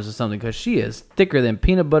Instagram famous or something, because she is thicker than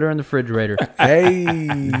peanut butter in the refrigerator. Hey,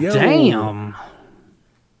 yo. Damn.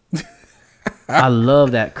 I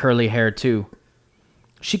love that curly hair, too.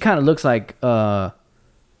 She kind of looks like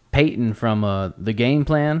Peyton from The Game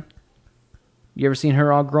Plan. You ever seen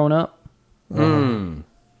her all grown up?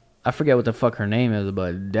 I forget what the fuck her name is,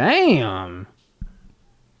 but damn.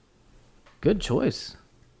 Good choice.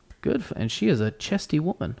 Good. And she is a chesty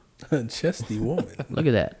woman. Chesty woman. Look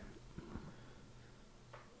at that.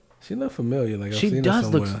 She look familiar. Like she I've seen does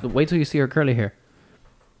her look. somewhere. Wait till you see her curly hair.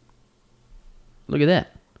 Look at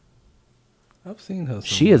that. I've seen her somewhere.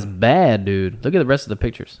 She is bad, dude. Look at the rest of the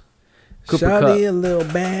pictures. Cooper Shawty, Kupp, a little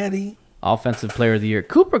baddie. Offensive Player of the Year.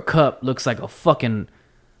 Cooper Kupp looks like a fucking.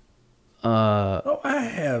 Oh, I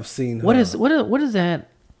have seen her. What is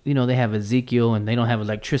that? You know, they have Ezekiel and they don't have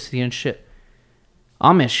electricity and shit.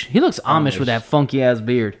 Amish. He looks Amish with that funky ass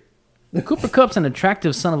beard. Cooper Kupp's an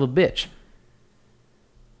attractive son of a bitch.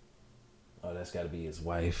 Oh, that's got to be his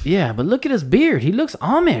wife. Yeah, but look at his beard. He looks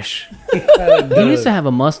Amish. He needs to have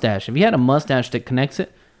a mustache. If he had a mustache that connects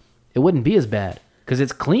it, it wouldn't be as bad. Cause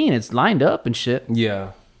it's clean, it's lined up and shit.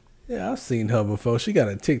 Yeah. Yeah, I've seen her before. She got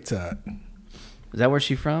a TikTok. Is that where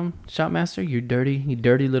she from, Shopmaster? You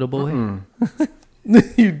dirty little boy.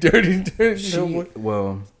 You dirty She,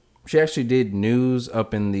 well, she actually did news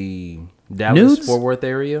up in the Dallas Nudes? Fort Worth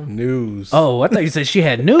area. news. Oh, I thought you said she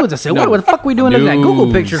had nudes. I said, what the fuck we doing looking at Google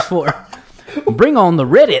Nudes. pictures for? Bring on the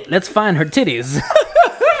Reddit. Let's find her titties.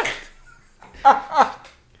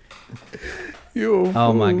 You a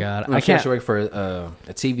Oh my fool. god, I I can't. She worked for a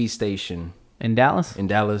TV station In Dallas? in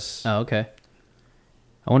Dallas. Oh, okay.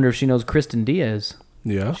 I wonder if she knows Kristen Diaz.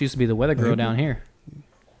 Yeah. She used to be the weather girl down here.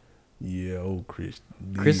 Yeah, old Chris.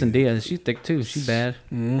 Kristen Diaz, she's thick too. She's bad.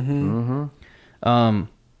 Mm-hmm.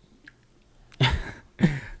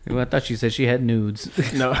 Well, I thought she said she had nudes.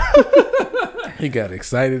 No. He got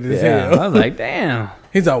excited as Yeah, hell. I was like, damn.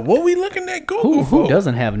 He's like, what we looking at Google Who for?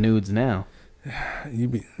 doesn't have nudes now?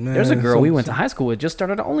 Man, There's a girl we went to high school with just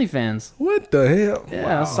started OnlyFans. What the hell?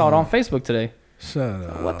 Yeah, I saw it on Facebook today. Shut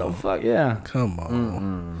up. What the fuck? Yeah. Come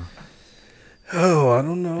on. Oh, I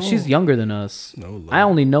don't know. She's younger than us. No, Lord. I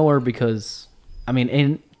only know her because, I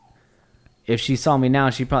mean, if she saw me now,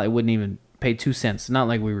 she probably wouldn't even pay 2 cents. Not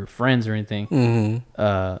like we were friends or anything.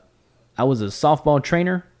 Mm-hmm. I was a softball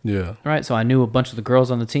trainer, Yeah. right? So I knew a bunch of the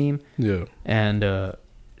girls on the team, Yeah. and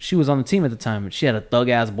she was on the team at the time. She had a thug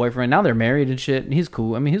ass boyfriend. Now they're married and shit. And he's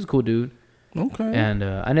cool. I mean, he's a cool dude. Okay. And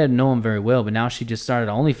I didn't know him very well, but now she just started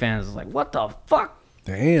OnlyFans. I was like, what the fuck?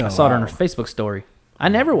 Damn. I saw it on her Facebook story. I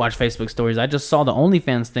never watch Facebook stories. I just saw the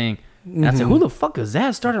OnlyFans thing. And I said, who the fuck is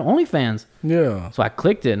that? Started OnlyFans. Yeah. So I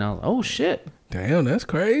clicked it and I was like, oh shit. Damn, that's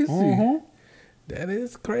crazy. That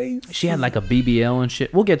is crazy. She had like a BBL and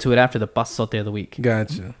shit. We'll get to it after the pasote of the week.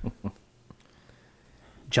 Gotcha.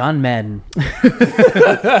 John Madden.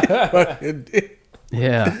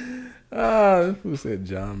 Yeah. Who said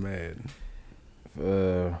John Madden?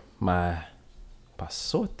 My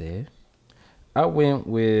pasote, I went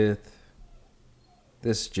with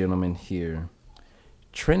this gentleman here,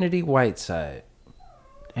 Trinity Whiteside.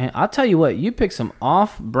 And I'll tell you what, you picked some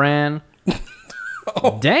off-brand.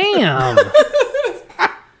 Damn.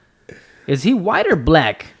 Is he white or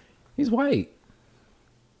black? He's white.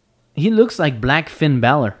 He looks like Black Finn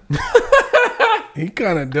Balor. He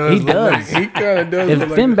kind of does. He look does. Like, he kind of does. If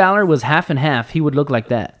look Finn like Balor was half and half, he would look like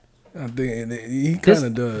that. I think he This- kind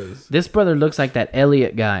of does. This brother looks like that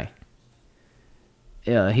Elliot guy.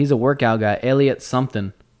 Yeah, he's a workout guy. Elliot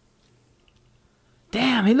something.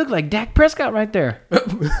 Damn, he looked like Dak Prescott right there.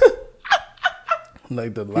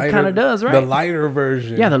 Like the lighter. kinda does, right? The lighter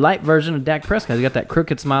version. Yeah, the light version of Dak Prescott. He got that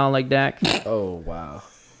crooked smile like Dak. Oh, wow.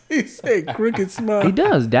 He said cricket smile. He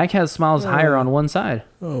does. Dak has smiles higher on one side.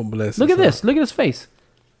 Oh, bless. Look his at this. Look at his face.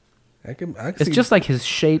 heart. I can It's see, just like his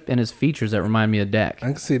shape and his features that remind me of Dak. I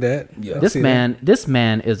can see that. Yeah. This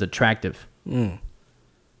man is attractive.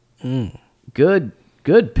 Good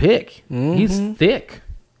pick. He's thick,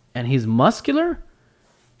 and he's muscular.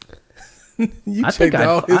 You I think checked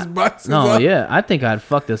all his boxes. No, off. yeah, I think I'd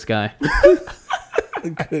fuck this guy.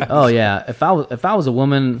 Oh yeah, if I was a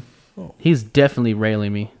woman, he's definitely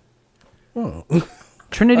railing me. Oh.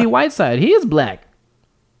 Trinity Whiteside, he is black.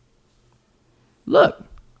 Look,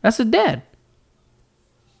 that's his dad.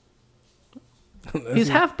 He's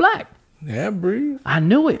half black. Yeah, breathe. I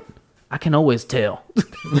knew it. I can always tell.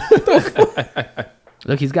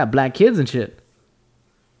 Look, he's got black kids and shit.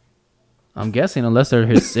 I'm guessing, unless they're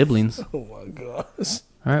his siblings. Oh my gosh.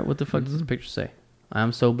 All right, what the fuck does the picture say?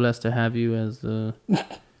 I'm so blessed to have you as the.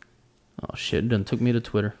 Oh shit! It done took me to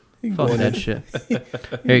Twitter. Fuck going that in. shit.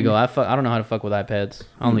 Here you go. I don't know how to fuck with iPads.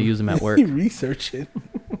 I only use them at work. He researching.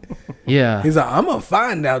 Yeah, He's like, I'm gonna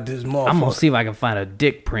find out this motherfucker. I'm gonna see if I can find a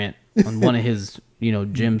dick print on one of his,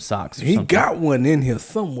 gym socks or He something. got one in here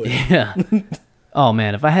somewhere. Yeah. Oh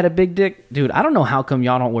man, if I had a big dick, dude, I don't know how come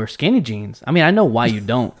y'all don't wear skinny jeans. I mean, I know why you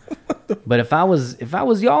don't, but if I was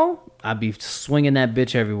y'all, I'd be swinging that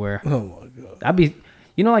bitch everywhere. Oh my god. I'd be,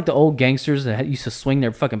 like the old gangsters that used to swing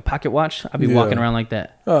their fucking pocket watch. I'd be Yeah. walking around like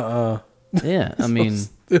that. Yeah, I mean,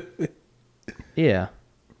 Stupid. yeah,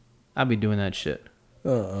 I'd be doing that shit.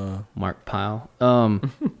 Mark Pyle.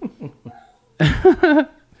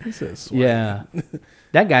 He said, swag. Yeah,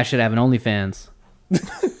 that guy should have an OnlyFans.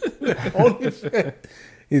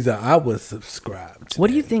 He's like, I was subscribed. What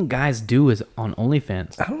do you think guys do is on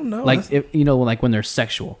OnlyFans? I don't know. Like, like when they're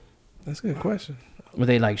sexual. That's a good question. Where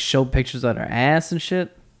they like show pictures of their ass and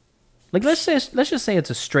shit. Like let's just say it's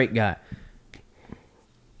a straight guy.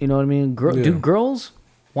 You know what I mean? Yeah. Do girls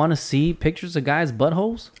want to see pictures of guys'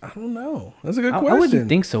 buttholes? I don't know. That's a good I question. wouldn't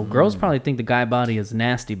think so. Girls probably think the guy body is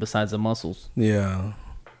nasty besides the muscles. Yeah.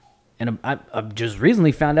 And I just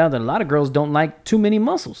recently found out that a lot of girls don't like too many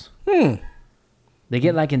muscles. They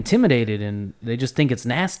get like intimidated and they just think it's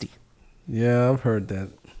nasty. Yeah, I've heard that.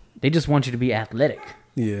 They just want you to be athletic.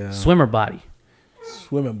 Yeah. Swimmer body.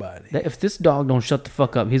 Swimming body. If this dog don't shut the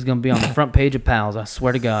fuck up, he's gonna be on the front page of Pals. I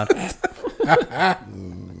swear to God.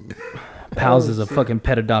 Pals is a fucking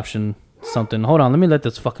pet adoption something. Hold on, let me let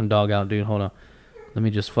this fucking dog out, dude. Hold on. Let me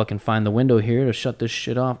just fucking find the window here to shut this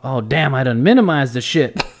shit off. Oh damn, I done minimized the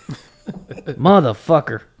shit.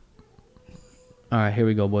 Motherfucker. All right, here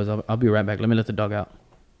we go, boys. I'll be right back. Let me let the dog out.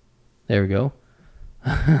 There we go.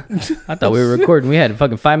 I thought we were recording. We had a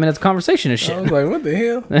fucking 5 minutes conversation and shit. I was like, what the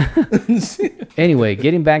hell? Anyway,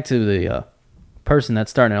 getting back to the person that's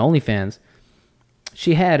starting OnlyFans,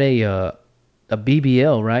 she had a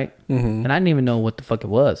BBL, right? Mm-hmm. And I didn't even know what the fuck it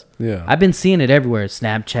was. Yeah. I've been seeing it everywhere.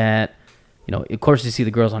 Snapchat. You know, of course you see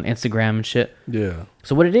the girls on Instagram and shit. Yeah.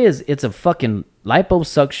 So what it is, it's a fucking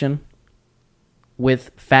liposuction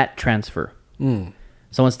with fat transfer. Mm.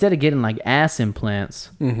 So instead of getting like ass implants,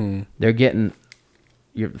 they're getting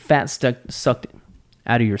your fat sucked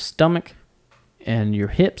out of your stomach and your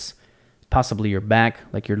hips, possibly your back,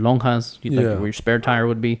 like your lonjas, like where your spare tire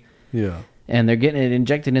would be. Yeah. And they're getting it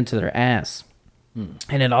injected into their ass.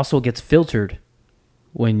 And it also gets filtered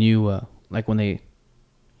when you, like when they,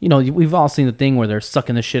 you know, we've all seen the thing where they're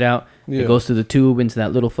sucking the shit out. Yeah. It goes through the tube into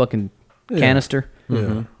that little fucking canister.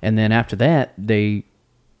 Yeah. And then after that, when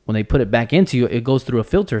they put it back into you, it goes through a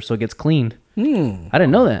filter so it gets cleaned. I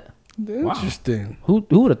didn't know that. Interesting. Who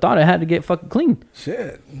would have thought it had to get fucking clean?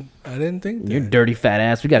 Shit. I didn't think that. Your dirty fat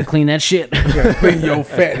ass. We got to clean that shit. You got to clean your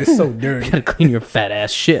fat. It's so dirty. You got to clean your fat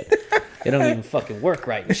ass shit. It don't even fucking work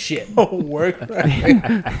right and shit. Don't work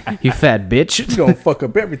right. You fat bitch. It's going to fuck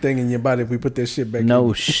up everything in your body if we put that shit back in.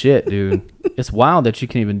 No shit, dude. It's wild that you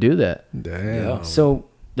can even do that. Damn. Yeah. So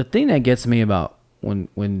the thing that gets me about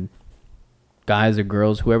when guys or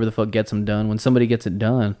girls, whoever the fuck gets them done, when somebody gets it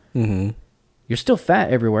done, you're still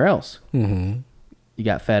fat everywhere else. You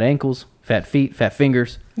got fat ankles, fat feet, fat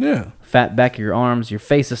fingers. Yeah. Fat back of your arms. Your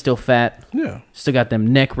face is still fat. Yeah. Still got them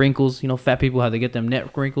neck wrinkles. You know, fat people, how they get them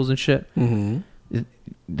neck wrinkles and shit. The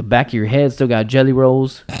back of your head still got jelly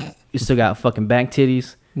rolls. You still got fucking back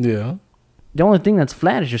titties. Yeah. The only thing that's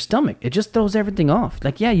flat is your stomach. It just throws everything off.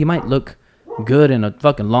 Like, yeah, you might look good in a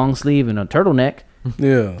fucking long sleeve and a turtleneck.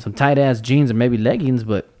 Yeah. Some tight ass jeans and maybe leggings,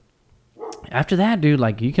 but after that, dude,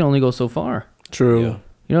 like, you can only go so far. True. Yeah.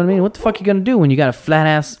 You know what I mean? What the fuck you gonna do when you got a flat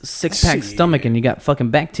ass 6-pack stomach and you got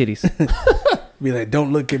fucking back titties? Be like,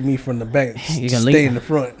 don't look at me from the back. You gonna stay in the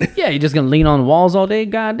front. Yeah, you're just gonna lean on walls all day.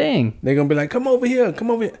 God dang. They're gonna be like, come over here, come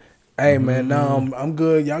over here. Hey man, no, I'm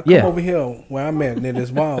good. Y'all come over here where I'm at. Then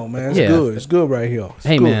it's wild, man. It's good. It's good right here. It's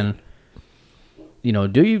good. Man, you know,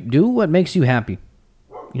 do what makes you happy.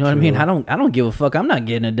 You know what I mean? I don't give a fuck. I'm not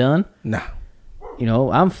getting it done. Nah. You know,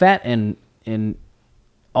 I'm fat and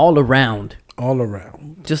all around. All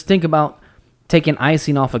around. Just think about taking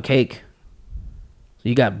icing off a cake. So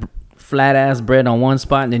you got flat ass bread on one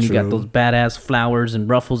spot, and then you got those badass flowers and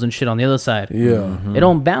ruffles and shit on the other side. Yeah. It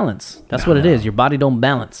don't balance. That's what it is. Your body don't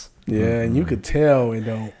balance. Yeah, and you could tell it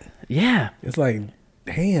don't. Yeah. It's like,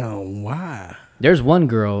 damn, why? There's one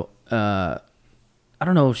girl, I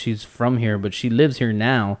don't know if she's from here, but she lives here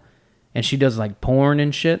now, and she does like porn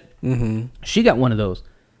and shit. She got one of those,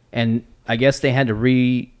 and I guess they had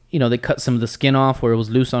to they cut some of the skin off where it was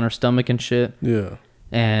loose on her stomach and shit. Yeah.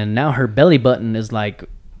 And now her belly button is like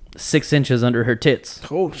 6 inches under her tits.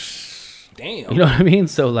 Oh, damn. You know what I mean?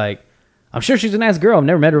 So like, I'm sure she's a nice girl. I've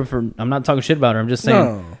never met her I'm not talking shit about her. I'm just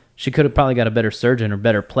saying she could have probably got a better surgeon or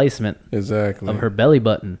better placement. Exactly. Of her belly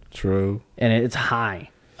button. True. And it's high.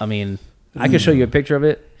 I mean, I could show you a picture of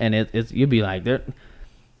it, and it's you'd be like,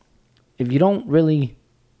 if you don't really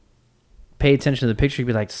pay attention to the picture, you'd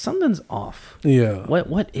be like, something's off. Yeah.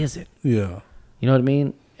 What is it? Yeah. You know what I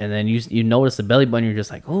mean? And then you notice the belly button, you're just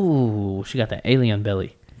like, oh, she got that alien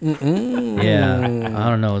belly. Yeah. I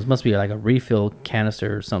don't know. It must be like a refill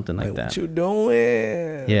canister or something like that. What you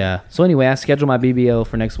doing? Yeah. So anyway, I scheduled my BBL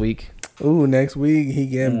for next week. Ooh, next week he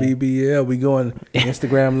getting BBL. We going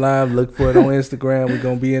Instagram live. Look for it on Instagram. We're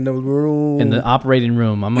gonna be in the room, in the operating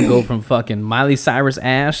room. I'm gonna go from fucking Miley Cyrus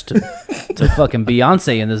Ash to fucking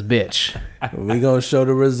Beyonce in this bitch. We gonna show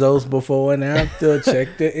the results before and after.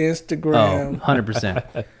 Check the Instagram.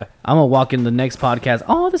 100%. I'm gonna walk in the next podcast.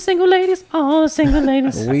 All the single ladies.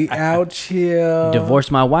 We out here.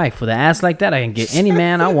 Divorce my wife with an ass like that. I can get any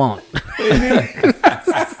man I want.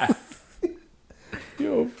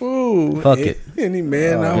 Yo, fool. Fuck it. Any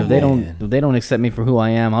man I want. If they don't accept me for who I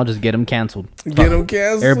am, I'll just get them canceled. Get them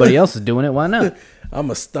canceled. Everybody else is doing it. Why not? I'm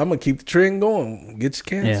gonna keep the trend going. Get you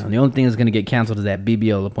canceled. Yeah. The only thing that's gonna get canceled is that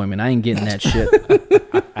BBL appointment. I ain't getting that shit.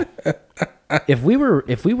 If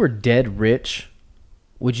we were dead rich,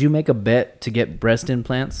 Would you make a bet to get breast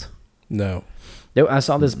implants? No. I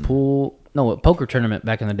saw this poker tournament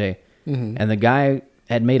back in the day, and the guy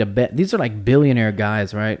had made a bet. These are like billionaire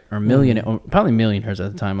guys, right? Or millionaire, or probably millionaires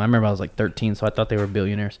at the time. I remember I was like 13, so I thought they were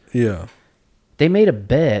billionaires. Yeah. They made a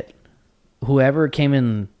bet. Whoever came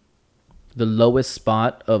in the lowest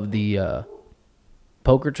spot of the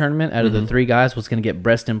poker tournament out of the 3 guys was going to get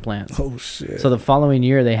breast implants. Oh, shit. So the following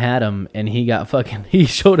year they had him, and he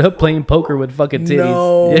showed up playing poker with fucking titties.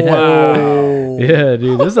 No. Yeah. Wow. Yeah,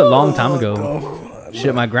 dude. This is a long time ago.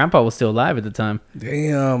 Shit, my grandpa was still alive at the time.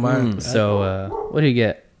 Damn. So, what do you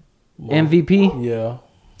get? MVP? Yeah.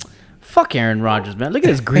 Fuck Aaron Rodgers, man. Look at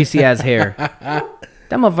his greasy ass hair.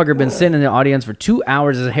 That motherfucker been sitting in the audience for 2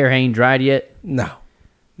 hours. His hair ain't dried yet. No.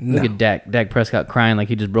 Look at Dak Prescott crying like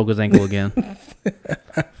he just broke his ankle again.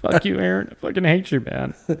 Fuck you, Aaron. I fucking hate you,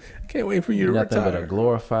 man. Can't wait for you to Nothing but a retire.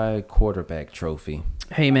 glorified quarterback trophy.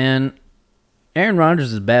 Hey, man. Aaron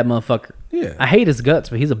Rodgers is a bad motherfucker. Yeah. I hate his guts,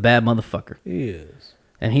 but he's a bad motherfucker. He is.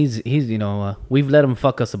 And he's we've let him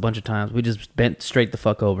fuck us a bunch of times. We just bent straight the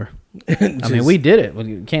fuck over. I mean, we did it.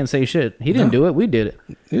 We can't say shit. He didn't do it. We did it.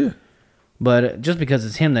 Yeah. But just because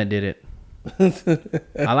it's him that did it.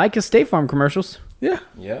 I like his State Farm commercials. Yeah.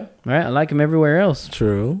 Yeah. Right? I like him everywhere else.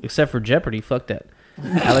 True. Except for Jeopardy. Fuck that.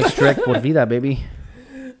 Alex Trebek por vida, baby.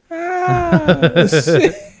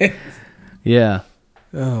 Yeah.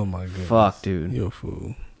 Oh my god. Fuck, dude. You're a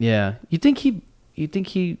fool. Yeah. You think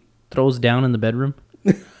he throws down in the bedroom?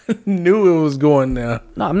 Knew it was going now.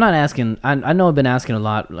 No, I'm not asking. I know I've been asking a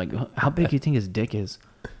lot. Like, how big do you think his dick is?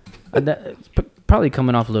 It's probably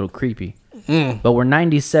coming off a little creepy. But we're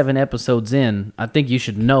 97 episodes in. I think you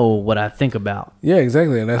should know what I think about. Yeah,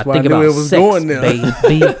 exactly. And that's I why I think knew about it was sex, going there.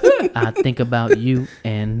 baby. I think about you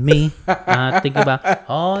and me. I think about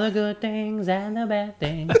all the good things and the bad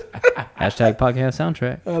things. Hashtag podcast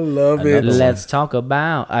soundtrack. I love it. Let's talk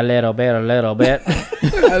about a little bit.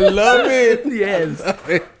 I love it. Yes.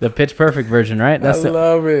 The Pitch Perfect version, right? I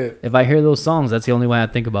love it. If I hear those songs, that's the only way I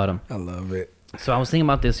think about them. I love it. So I was thinking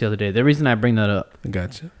about this the other day. The reason I bring that up. I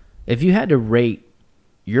gotcha. If you had to rate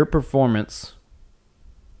your performance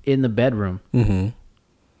in the bedroom,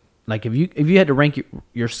 like if you had to rank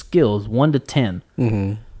your skills 1 to 10,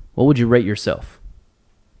 what would you rate yourself?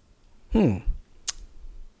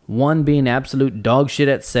 1 being absolute dog shit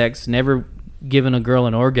at sex, never giving a girl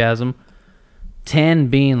an orgasm. 10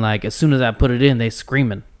 being like, as soon as I put it in, they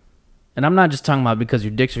screaming. And I'm not just talking about because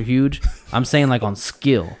your dicks are huge. I'm saying like on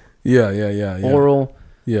skill. Yeah. Oral.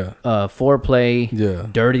 Yeah. Foreplay. Yeah.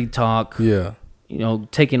 Dirty talk. Yeah. You know,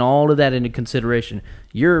 taking all of that into consideration.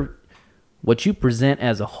 What you present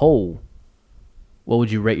as a whole, what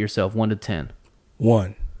would you rate yourself 1 to 10?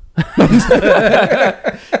 1. He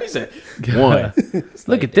said 1.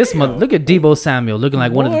 Look at this mother. Look at Debo Samuel looking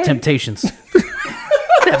like one of the Temptations.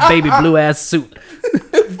 That baby blue ass suit.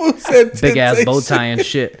 Big ass bow tie and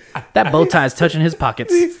shit. That bow tie is touching his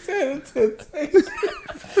pockets.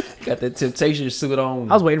 Got that Temptation suit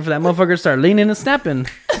on. I was waiting for that motherfucker to start leaning and snapping.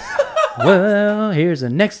 Well, here's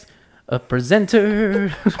a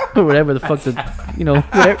presenter, or whatever the fuck the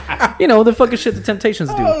fucking shit the Temptations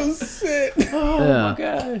do. Oh shit. Oh my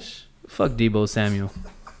gosh. Fuck Debo Samuel,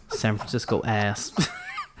 San Francisco ass,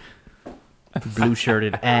 blue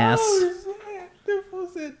shirted ass.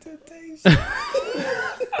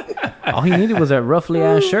 All he needed was that roughly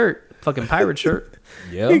ass shirt, fucking pirate shirt.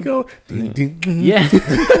 He go. Ding, ding, ding. Yeah.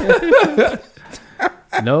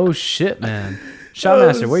 No shit, man.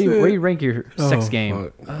 Shotmaster, where you rank your sex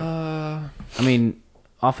game? Fuck. I mean,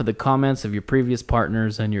 off of the comments of your previous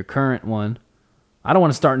partners and your current one, I don't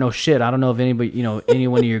want to start no shit. I don't know if anybody, any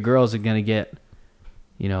one of your girls are gonna get,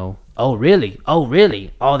 oh really,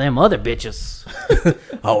 all them other bitches.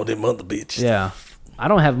 All them other bitches. Yeah, I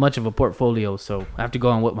don't have much of a portfolio, so I have to go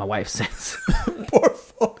on what my wife says.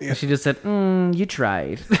 Portfolio. She just said, "You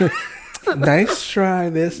tried." Nice try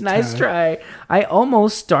this time. Nice try. I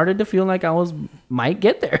almost started to feel like might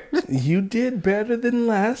get there. You did better than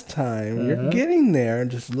last time. You're getting there.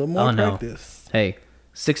 Just a little more practice. Hey,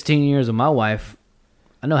 16 years of my wife,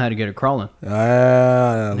 I know how to get her crawling.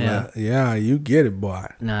 Yeah, you get it, boy.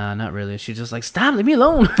 Nah, not really. She's just like, stop, leave me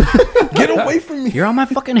alone. Get away from me. You're on my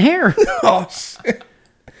fucking hair. Oh, shit.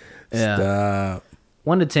 Yeah. Stop.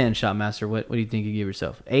 1 to 10, Shotmaster. What do you think you give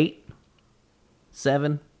yourself? 8?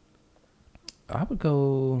 7? I would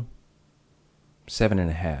go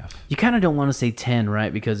 7.5. You kind of don't want to say 10,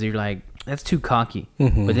 right? Because you're like, that's too cocky.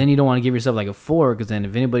 But then you don't want to give yourself like a 4, because then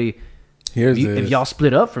if anybody... If y'all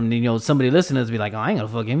split up from, somebody listening to be like, oh, I ain't gonna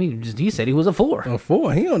fuck him. He said he was a 4. A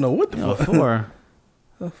 4? He don't know what the fuck. A 4.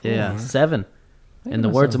 Yeah, 7. In the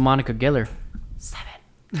words of Monica Geller, 7.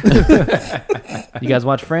 You guys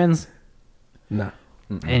watch Friends? Nah.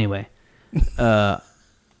 Anyway, I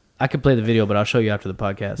could play the video, but I'll show you after the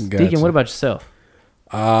podcast. Gotcha. Deacon, what about yourself?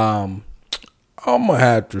 I'm gonna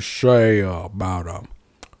have to say about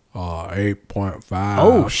 8.5.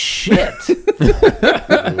 Oh shit,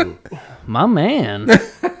 my man.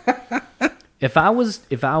 If I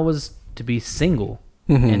was to be single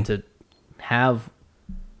and to have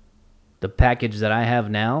the package that I have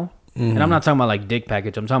now, and I'm not talking about like dick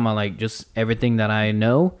package. I'm talking about like just everything that I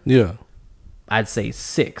know. Yeah. I'd say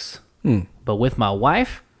 6. But with my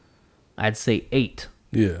wife, I'd say 8.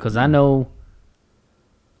 Yeah. Because I know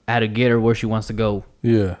how to get her where she wants to go.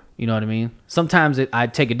 Yeah. You know what I mean? Sometimes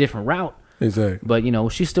I'd take a different route, Exactly. but you know,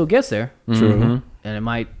 she still gets there. True.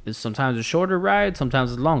 And sometimes it's a shorter ride,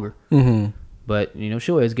 sometimes it's longer. But you know,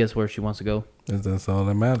 she always gets where she wants to go. That's all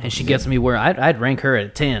that matters. And she gets me where I'd rank her at a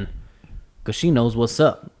 10. Because she knows what's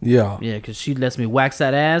up. Yeah. Yeah, because she lets me wax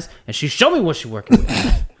that ass and she show me what she's working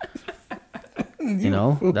with. You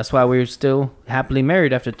know, that's why we're still happily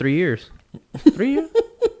married after 3 years. 3 years?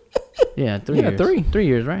 Yeah, 3 years. 3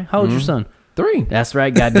 years, right? How old's your son? 3. That's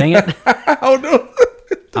right, god dang it. Oh, no.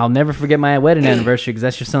 I'll never forget my wedding anniversary because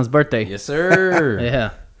that's your son's birthday. Yes, sir.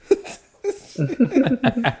 Yeah.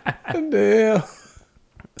 Damn.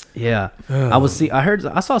 Yeah.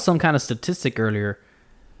 I saw some kind of statistic earlier.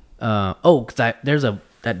 Because there's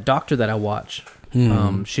that doctor that I watch.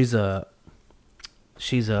 She's a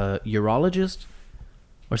urologist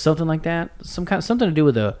or something like that. Something to do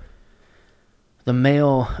with the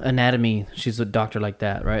male anatomy. She's a doctor like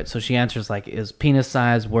that, right? So she answers like, is penis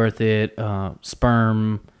size worth it?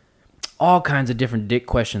 Sperm, all kinds of different dick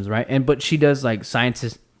questions, right? But she does like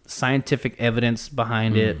scientific evidence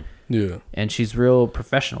behind it. Yeah. And she's real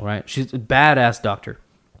professional, right? She's a badass doctor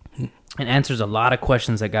and answers a lot of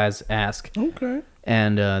questions that guys ask. Okay.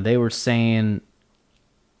 And they were saying,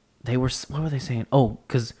 what were they saying? Oh,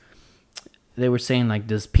 because they were saying like,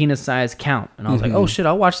 does penis size count? And I was like, oh shit,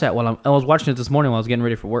 I'll watch that I was watching it this morning while I was getting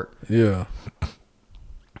ready for work. Yeah.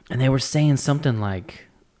 And they were saying something like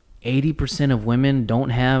 80% of women don't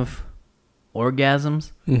have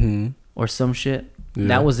orgasms or some shit. Yeah.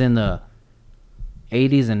 That was in the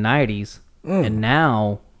 80s and 90s. And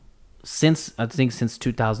now, since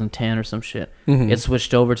 2010 or some shit, it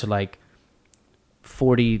switched over to like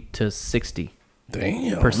 40 to 60%.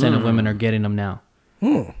 Damn. Of women are getting them now.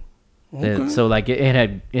 Okay. So like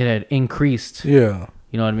it had increased. Yeah.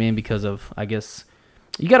 You know what I mean? Because of, I guess,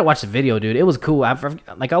 you got to watch the video, dude. It was cool. I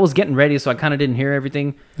was getting ready, so I kind of didn't hear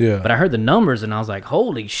everything. Yeah. But I heard the numbers, and I was like,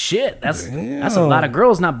 holy shit, that's a lot of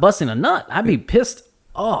girls not busting a nut. I'd be pissed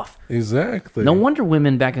off. Exactly. No wonder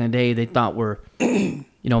women back in the day, they thought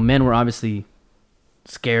men were obviously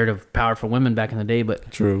scared of powerful women back in the day,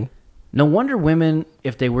 but True. no wonder women,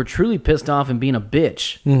 if they were truly pissed off and being a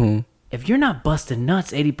bitch, if you're not busting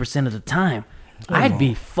nuts 80% of the time, I'd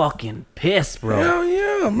be fucking pissed, bro. Hell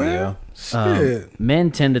yeah, man. Shit.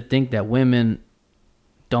 Men tend to think that women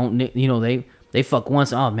don't, they fuck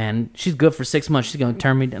once. Oh man, she's good for 6 months. She's gonna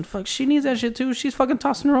turn me down. Fuck, she needs that shit too. She's fucking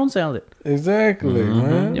tossing her own salad. Exactly,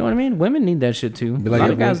 man. You know what I mean? Women need that shit too. Be A like,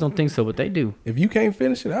 lot of guys don't think so, but they do. If you can't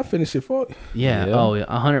finish it, I'll finish it for you. Yeah. Oh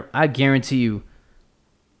yeah. 100. I guarantee you,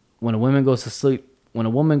 when a woman goes to sleep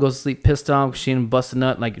pissed off, she didn't bust a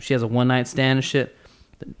nut, like if she has a one night stand and shit,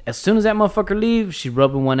 as soon as that motherfucker leaves, she's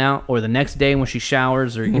rubbing one out, or the next day when she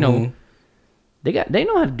showers, or they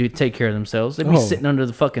know how to take care of themselves. They be sitting under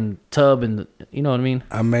the fucking tub and you know what I mean.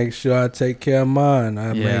 I make sure I take care of mine.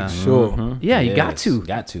 I make sure. Yeah, you got to.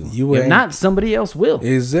 You If ain't, not, somebody else will.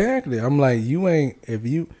 Exactly. I'm like, you ain't. If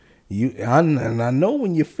you. And I know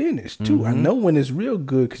when you're finished too. I know when it's real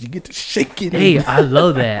good because you get to shake it. Hey, I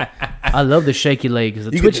love that. I love the shaky legs,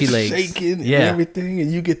 the you twitchy get to legs. shake it and everything, and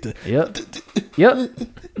you get to. Yep.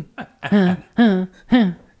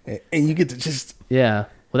 And you get to just. Yeah.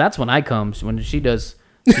 Well, that's when I come. When she does,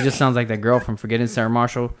 she just sounds like that girl from Forgetting Sarah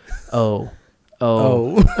Marshall. Oh.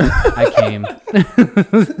 I came.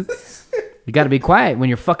 You got to be quiet when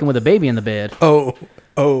you're fucking with a baby in the bed. Oh.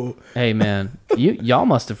 Hey man, y'all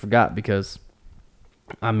must have forgot because,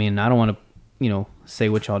 I mean, I don't want to, say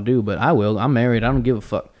what y'all do, but I will. I'm married. I don't give a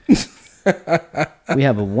fuck. We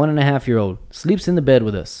have a 1.5-year-old sleeps in the bed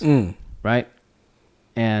with us, right?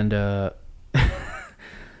 And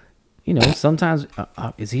sometimes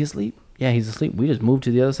is he asleep? Yeah, he's asleep. We just move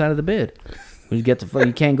to the other side of the bed. We just get the fuck.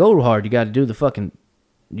 You can't go hard. You got to do the fucking.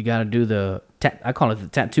 You got to do the. I call it the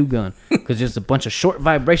tattoo gun because just a bunch of short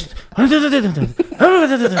vibrations.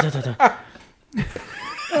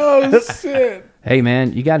 Oh shit! Hey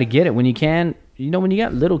man, you got to get it when you can. When you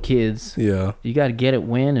got little kids, Yeah, you got to get it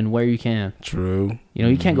when and where you can. true.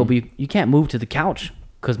 You can't you can't move to the couch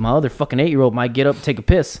because my other fucking 8-year-old might get up, take a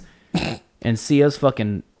piss, and see us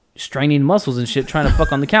fucking straining muscles and shit trying to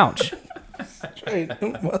fuck on the couch. You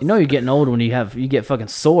know you're getting old when you get fucking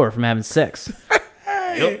sore from having sex.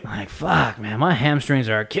 Yep. Like, fuck, man, my hamstrings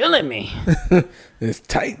are killing me. It's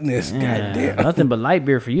tightness, Yeah, goddamn. nothing but light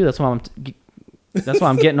beer for you. That's why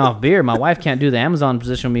I'm getting off beer. My wife can't do the Amazon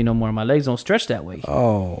position with me no more. My legs don't stretch that way.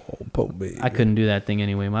 Oh, poor baby. I couldn't do that thing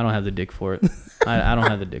anyway. I don't have the dick for it. I don't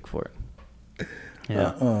have the dick for it.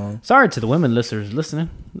 Yeah. Sorry to the women listeners listening.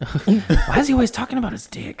 Why is he always talking about his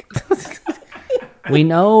dick? We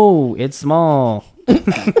know it's small.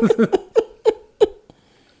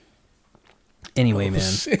 Anyway, man.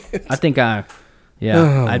 Shit. I think I'd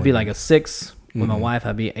be like a 6. With my wife,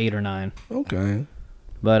 I'd be 8 or 9. Okay.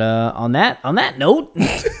 But on that note,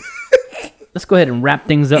 let's go ahead and wrap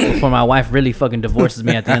things up before my wife really fucking divorces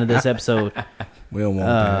me at the end of this episode. We don't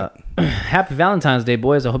want that. Happy Valentine's Day,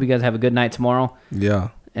 boys. I hope you guys have a good night tomorrow. Yeah.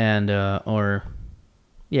 And I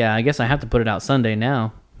guess I have to put it out Sunday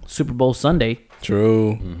now. Super Bowl Sunday.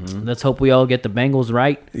 True. Let's hope we all get the Bengals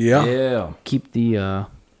right. Yeah. Yeah. Keep the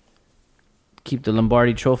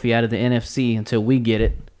Lombardi Trophy out of the NFC until we get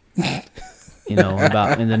it.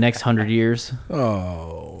 About in the next 100 years.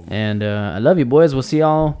 Oh. And I love you, boys. We'll see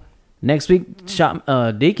y'all next week.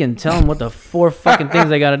 Deacon, tell them what the 4 fucking things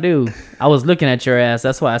they got to do. I was looking at your ass.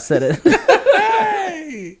 That's why I said it.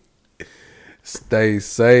 Hey. Stay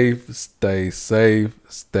safe. Stay safe.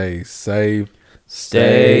 Stay safe.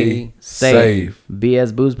 Stay safe.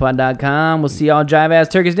 BSBoozepod.com. We'll see y'all jive ass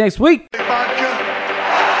turkeys next week.